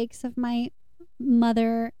mistakes of my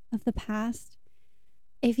mother of the past?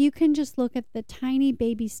 If you can just look at the tiny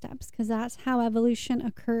baby steps, because that's how evolution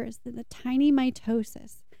occurs, the tiny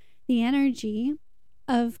mitosis, the energy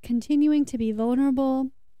of continuing to be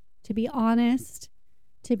vulnerable, to be honest,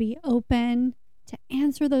 to be open, to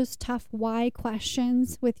answer those tough why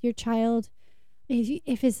questions with your child.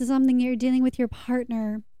 If this is something you're dealing with your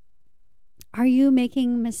partner, are you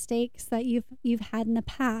making mistakes that you've had in the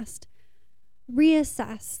past?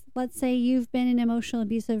 Reassess. Let's say you've been in an emotional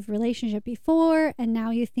abusive relationship before and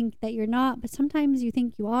now you think that you're not, but sometimes you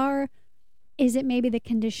think you are. Is it maybe the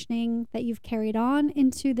conditioning that you've carried on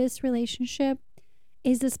into this relationship?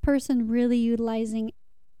 Is this person really utilizing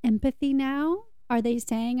empathy now? Are they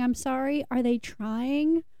saying, I'm sorry? Are they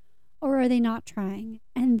trying? Or are they not trying?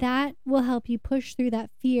 And that will help you push through that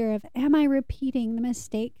fear of, am I repeating the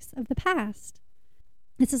mistakes of the past?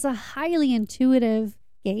 This is a highly intuitive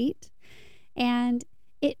gate, and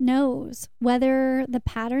it knows whether the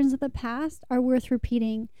patterns of the past are worth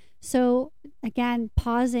repeating. So again,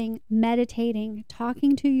 pausing, meditating,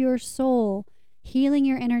 talking to your soul, healing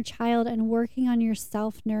your inner child, and working on your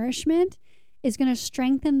self-nourishment is going to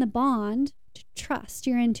strengthen the bond to trust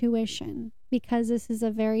your intuition, because this is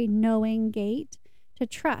a very knowing gate, to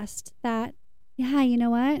trust that, yeah, you know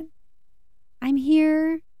what? I'm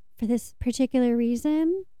here for this particular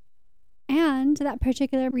reason, and that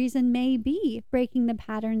particular reason may be breaking the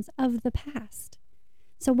patterns of the past.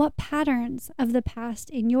 So what patterns of the past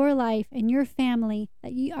in your life, in your family,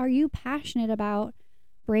 are you passionate about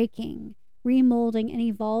breaking, remolding, and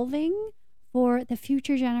evolving for the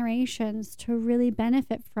future generations to really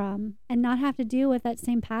benefit from and not have to deal with that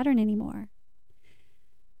same pattern anymore?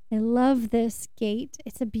 I love this gate.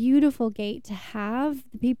 It's a beautiful gate to have.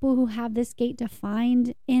 The people who have this gate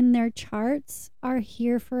defined in their charts are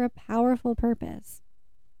here for a powerful purpose.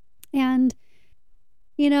 And,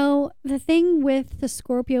 you know, the thing with the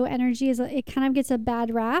Scorpio energy is it kind of gets a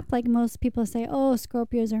bad rap. Like most people say, oh,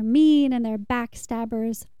 Scorpios are mean and they're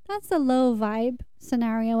backstabbers. That's the low vibe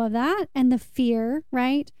scenario of that. And the fear,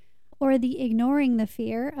 right? Or the ignoring the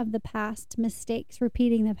fear of the past mistakes,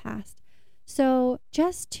 repeating the past. So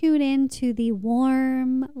just tune into the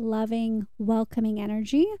warm, loving, welcoming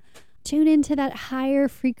energy. Tune into that higher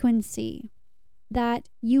frequency, that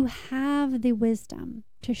you have the wisdom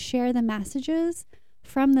to share the messages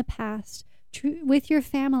from the past with your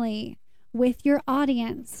family, with your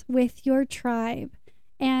audience, with your tribe.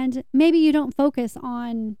 And maybe you don't focus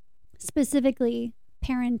on specifically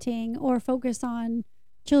parenting or focus on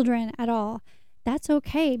children at all. That's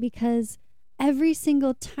okay, because every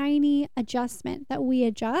single tiny adjustment that we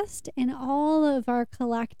adjust in all of our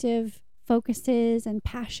collective focuses and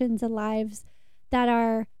passions and lives that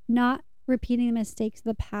are not repeating the mistakes of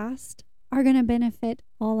the past are going to benefit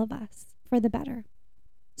all of us for the better.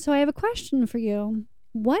 So I have a question for you.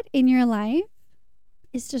 What in your life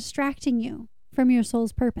is distracting you from your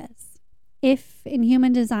soul's purpose? If in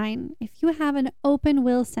human design, if you have an open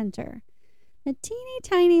will center, a teeny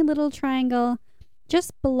tiny little triangle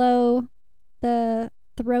just below the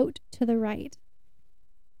throat to the right,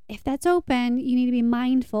 if that's open, you need to be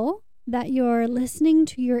mindful that you're listening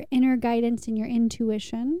to your inner guidance and your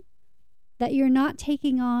intuition, that you're not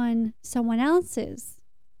taking on someone else's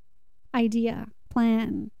idea,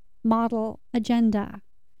 plan, model, agenda.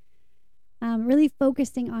 Really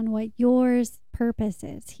focusing on what yours purpose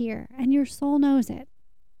is here, and your soul knows it.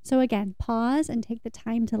 So again, pause and take the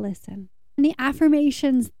time to listen. And the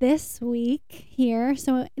affirmations this week here,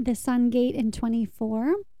 so the Sun Gate in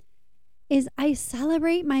 24, is I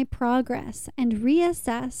celebrate my progress and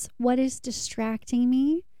reassess what is distracting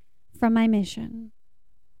me from my mission.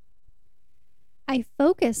 I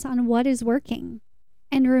focus on what is working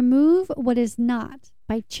and remove what is not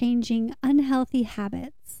by changing unhealthy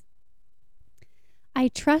habits. I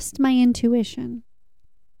trust my intuition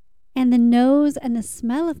and the nose and the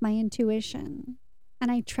smell of my intuition, and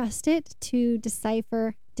I trust it to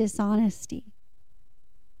decipher dishonesty.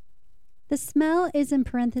 The smell is in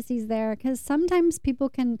parentheses there because sometimes people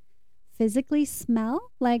can physically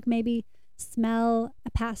smell, like maybe smell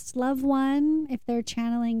a past loved one if they're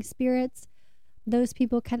channeling spirits. Those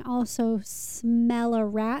people can also smell a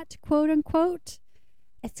rat, quote unquote.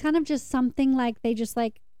 It's kind of just something like they just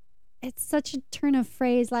like, it's such a turn of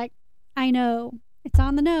phrase like, I know. It's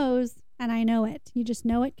on the nose and I know it. You just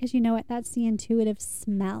know it because you know it. That's the intuitive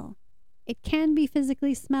smell. It can be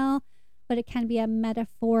physically smell, but it can be a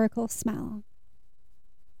metaphorical smell.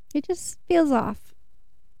 It just feels off.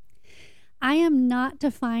 I am not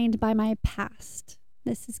defined by my past.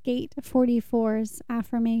 This is Gate 44's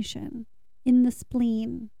affirmation in the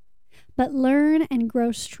spleen, but learn and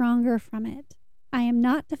grow stronger from it. I am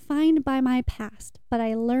not defined by my past, but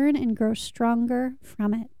I learn and grow stronger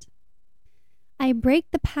from it. I break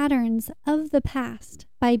the patterns of the past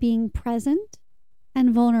by being present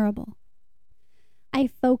and vulnerable. I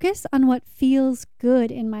focus on what feels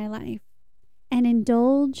good in my life and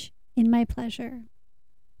indulge in my pleasure.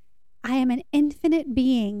 I am an infinite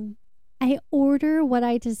being. I order what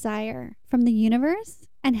I desire from the universe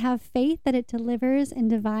and have faith that it delivers in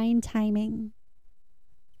divine timing.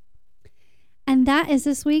 And that is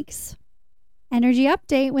this week's energy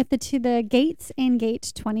update with the gates in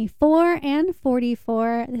Gate 24 and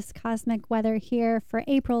 44. This cosmic weather here for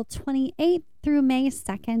April 28th through May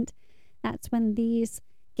 2nd. That's when these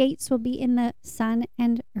gates will be in the sun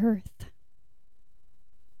and earth.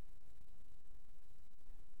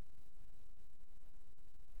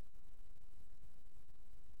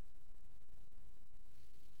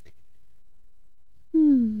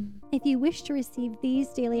 If you wish to receive these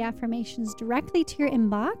daily affirmations directly to your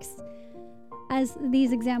inbox, as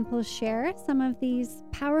these examples share some of these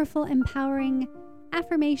powerful, empowering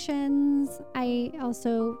affirmations, I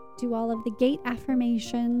also do all of the gate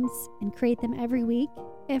affirmations and create them every week.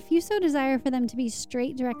 If you so desire for them to be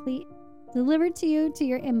straight directly delivered to you to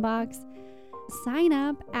your inbox, sign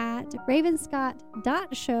up at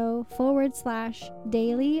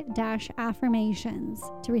ravenscott.show/daily-affirmations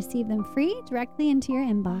to receive them free directly into your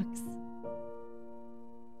inbox.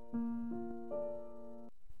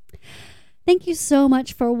 Thank you so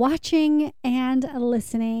much for watching and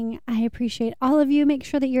listening. I appreciate all of you. Make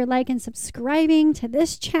sure that you're like and subscribing to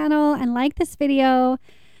this channel and like this video.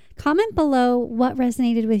 Comment below what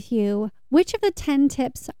resonated with you. Which of the 10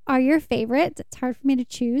 tips are your favorite? It's hard for me to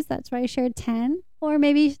choose. That's why I shared 10, or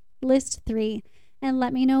maybe list 3 and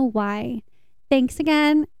let me know why. Thanks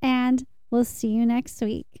again, and we'll see you next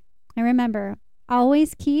week. And remember,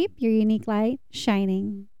 always keep your unique light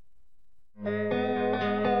shining.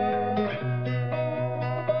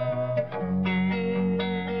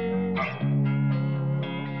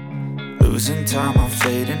 Losing time, I'm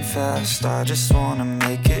fading fast. I just wanna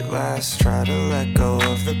make it last. Try to let go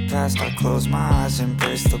of the past. I close my eyes,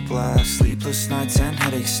 embrace the blast. Sleepless nights and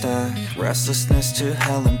headaches stack. Restlessness to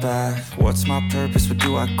hell and back. What's my purpose? What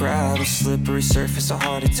do I grab? A slippery surface, a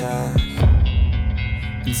heart attack.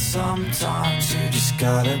 And sometimes you just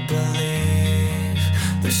gotta believe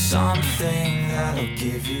there's something that'll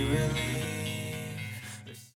give you relief.